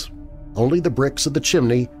ruins, only the bricks of the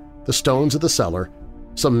chimney, the stones of the cellar,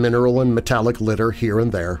 some mineral and metallic litter here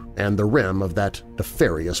and there, and the rim of that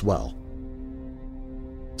nefarious well.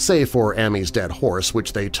 Save for Amy's dead horse,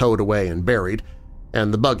 which they towed away and buried,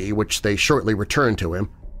 and the buggy which they shortly returned to him,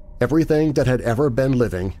 everything that had ever been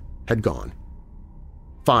living had gone.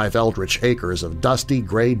 5 eldritch acres of dusty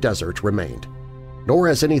gray desert remained, nor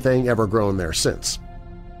has anything ever grown there since.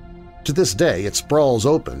 To this day it sprawls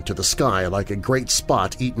open to the sky like a great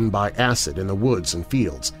spot eaten by acid in the woods and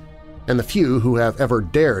fields, and the few who have ever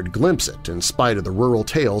dared glimpse it in spite of the rural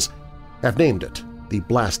tales have named it the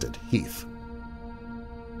Blasted Heath.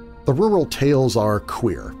 The rural tales are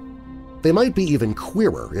queer. They might be even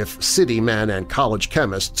queerer if city men and college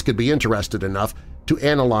chemists could be interested enough to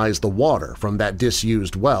analyze the water from that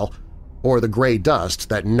disused well or the gray dust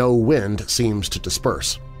that no wind seems to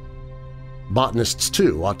disperse. Botanists,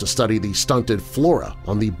 too, ought to study the stunted flora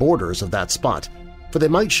on the borders of that spot, for they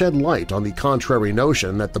might shed light on the contrary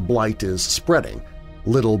notion that the blight is spreading,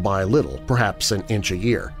 little by little, perhaps an inch a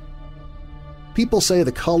year. People say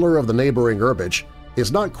the color of the neighboring herbage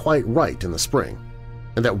is not quite right in the spring,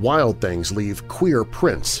 and that wild things leave queer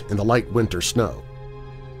prints in the light winter snow.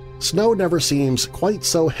 Snow never seems quite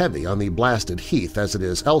so heavy on the Blasted Heath as it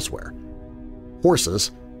is elsewhere.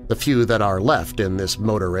 Horses, the few that are left in this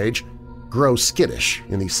motor age, grow skittish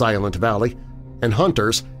in the silent valley, and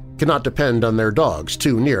hunters cannot depend on their dogs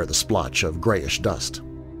too near the splotch of grayish dust.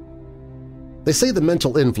 They say the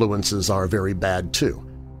mental influences are very bad too.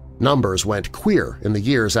 Numbers went queer in the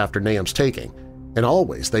years after Nahum's taking, and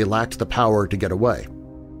always they lacked the power to get away.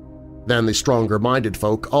 Then the stronger-minded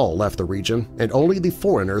folk all left the region, and only the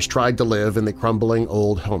foreigners tried to live in the crumbling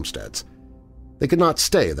old homesteads. They could not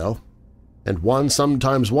stay, though, and one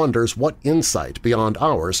sometimes wonders what insight beyond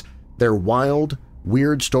ours their wild,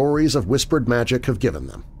 weird stories of whispered magic have given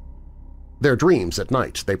them. Their dreams at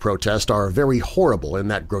night, they protest, are very horrible in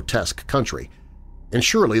that grotesque country, and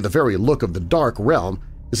surely the very look of the dark realm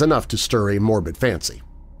is enough to stir a morbid fancy.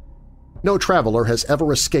 No traveler has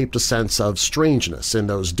ever escaped a sense of strangeness in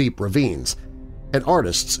those deep ravines, and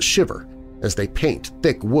artists shiver as they paint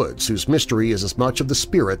thick woods whose mystery is as much of the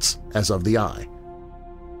spirits as of the eye.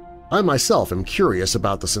 I myself am curious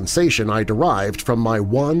about the sensation I derived from my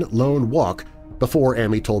one lone walk before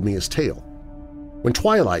Amy told me his tale. When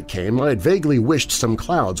twilight came, I had vaguely wished some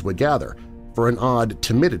clouds would gather, for an odd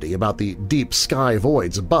timidity about the deep sky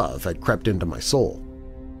voids above had crept into my soul.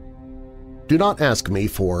 Do not ask me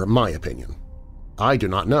for my opinion. I do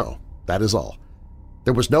not know, that is all.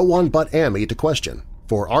 There was no one but Amy to question,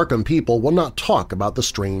 for Arkham people will not talk about the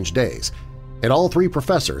strange days, and all 3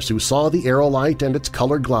 professors who saw the aerolite and its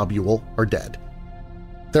colored globule are dead.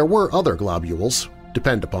 There were other globules,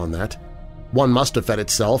 depend upon that. One must have fed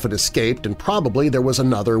itself and escaped, and probably there was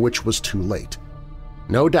another which was too late.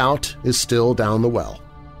 No doubt is still down the well.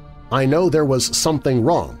 I know there was something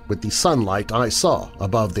wrong with the sunlight I saw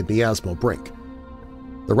above the miasmal brink.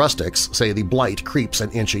 The rustics say the blight creeps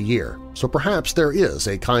an inch a year, so perhaps there is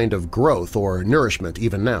a kind of growth or nourishment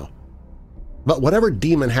even now. But whatever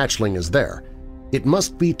demon hatchling is there, it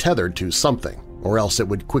must be tethered to something, or else it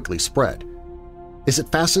would quickly spread. Is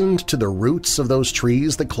it fastened to the roots of those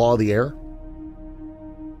trees that claw the air?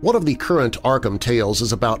 One of the current Arkham tales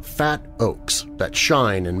is about fat oaks that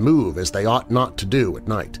shine and move as they ought not to do at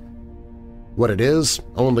night. What it is,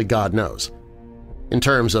 only God knows. In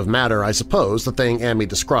terms of matter, I suppose the thing Amy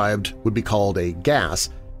described would be called a gas,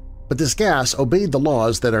 but this gas obeyed the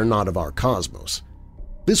laws that are not of our cosmos.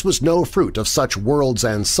 This was no fruit of such worlds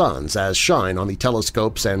and suns as shine on the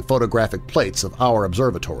telescopes and photographic plates of our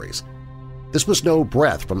observatories. This was no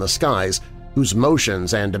breath from the skies whose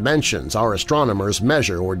motions and dimensions our astronomers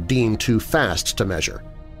measure or deem too fast to measure.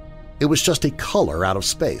 It was just a color out of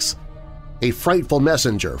space, a frightful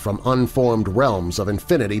messenger from unformed realms of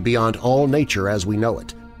infinity beyond all nature as we know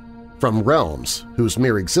it, from realms whose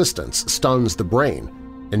mere existence stuns the brain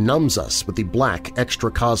and numbs us with the black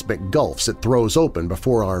extra-cosmic gulfs it throws open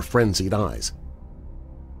before our frenzied eyes.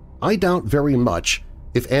 I doubt very much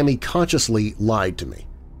if Amy consciously lied to me,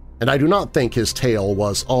 and I do not think his tale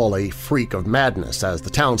was all a freak of madness as the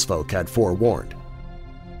townsfolk had forewarned.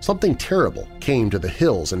 Something terrible came to the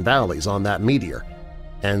hills and valleys on that meteor,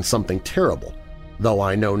 and something terrible, though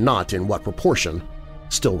I know not in what proportion,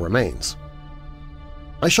 still remains.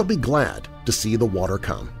 I shall be glad to see the water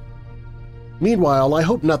come. Meanwhile, I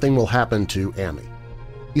hope nothing will happen to Amy.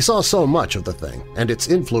 He saw so much of the thing, and its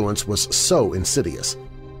influence was so insidious.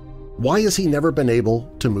 Why has he never been able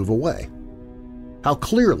to move away? How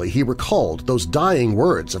clearly he recalled those dying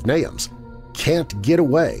words of Nahum's, "Can't get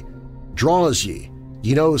away, draws ye,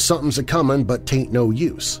 you know something's a-comin' but 'tain't no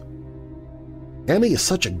use." Amy is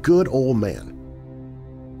such a good old man.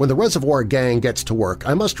 When the Reservoir Gang gets to work,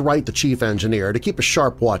 I must write the chief engineer to keep a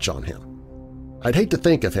sharp watch on him. I'd hate to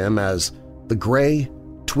think of him as the gray,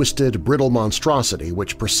 twisted, brittle monstrosity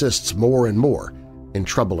which persists more and more in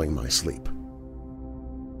troubling my sleep.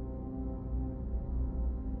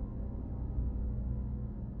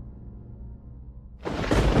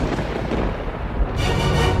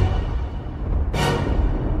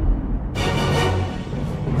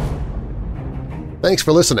 Thanks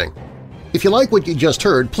for listening. If you like what you just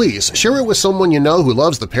heard, please share it with someone you know who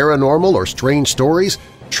loves the paranormal or strange stories,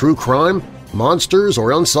 true crime, monsters,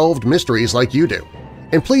 or unsolved mysteries like you do.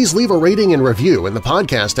 And please leave a rating and review in the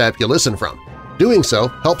podcast app you listen from. Doing so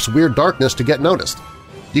helps Weird Darkness to get noticed.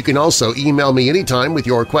 You can also email me anytime with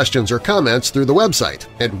your questions or comments through the website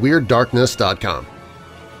at WeirdDarkness.com.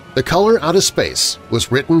 The Color Out of Space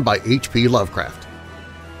was written by H.P. Lovecraft.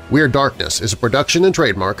 Weird Darkness is a production and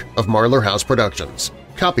trademark of Marlar House Productions.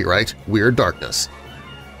 Copyright Weird Darkness.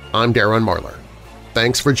 I'm Darren Marlar.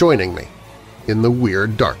 Thanks for joining me in the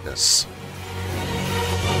Weird Darkness.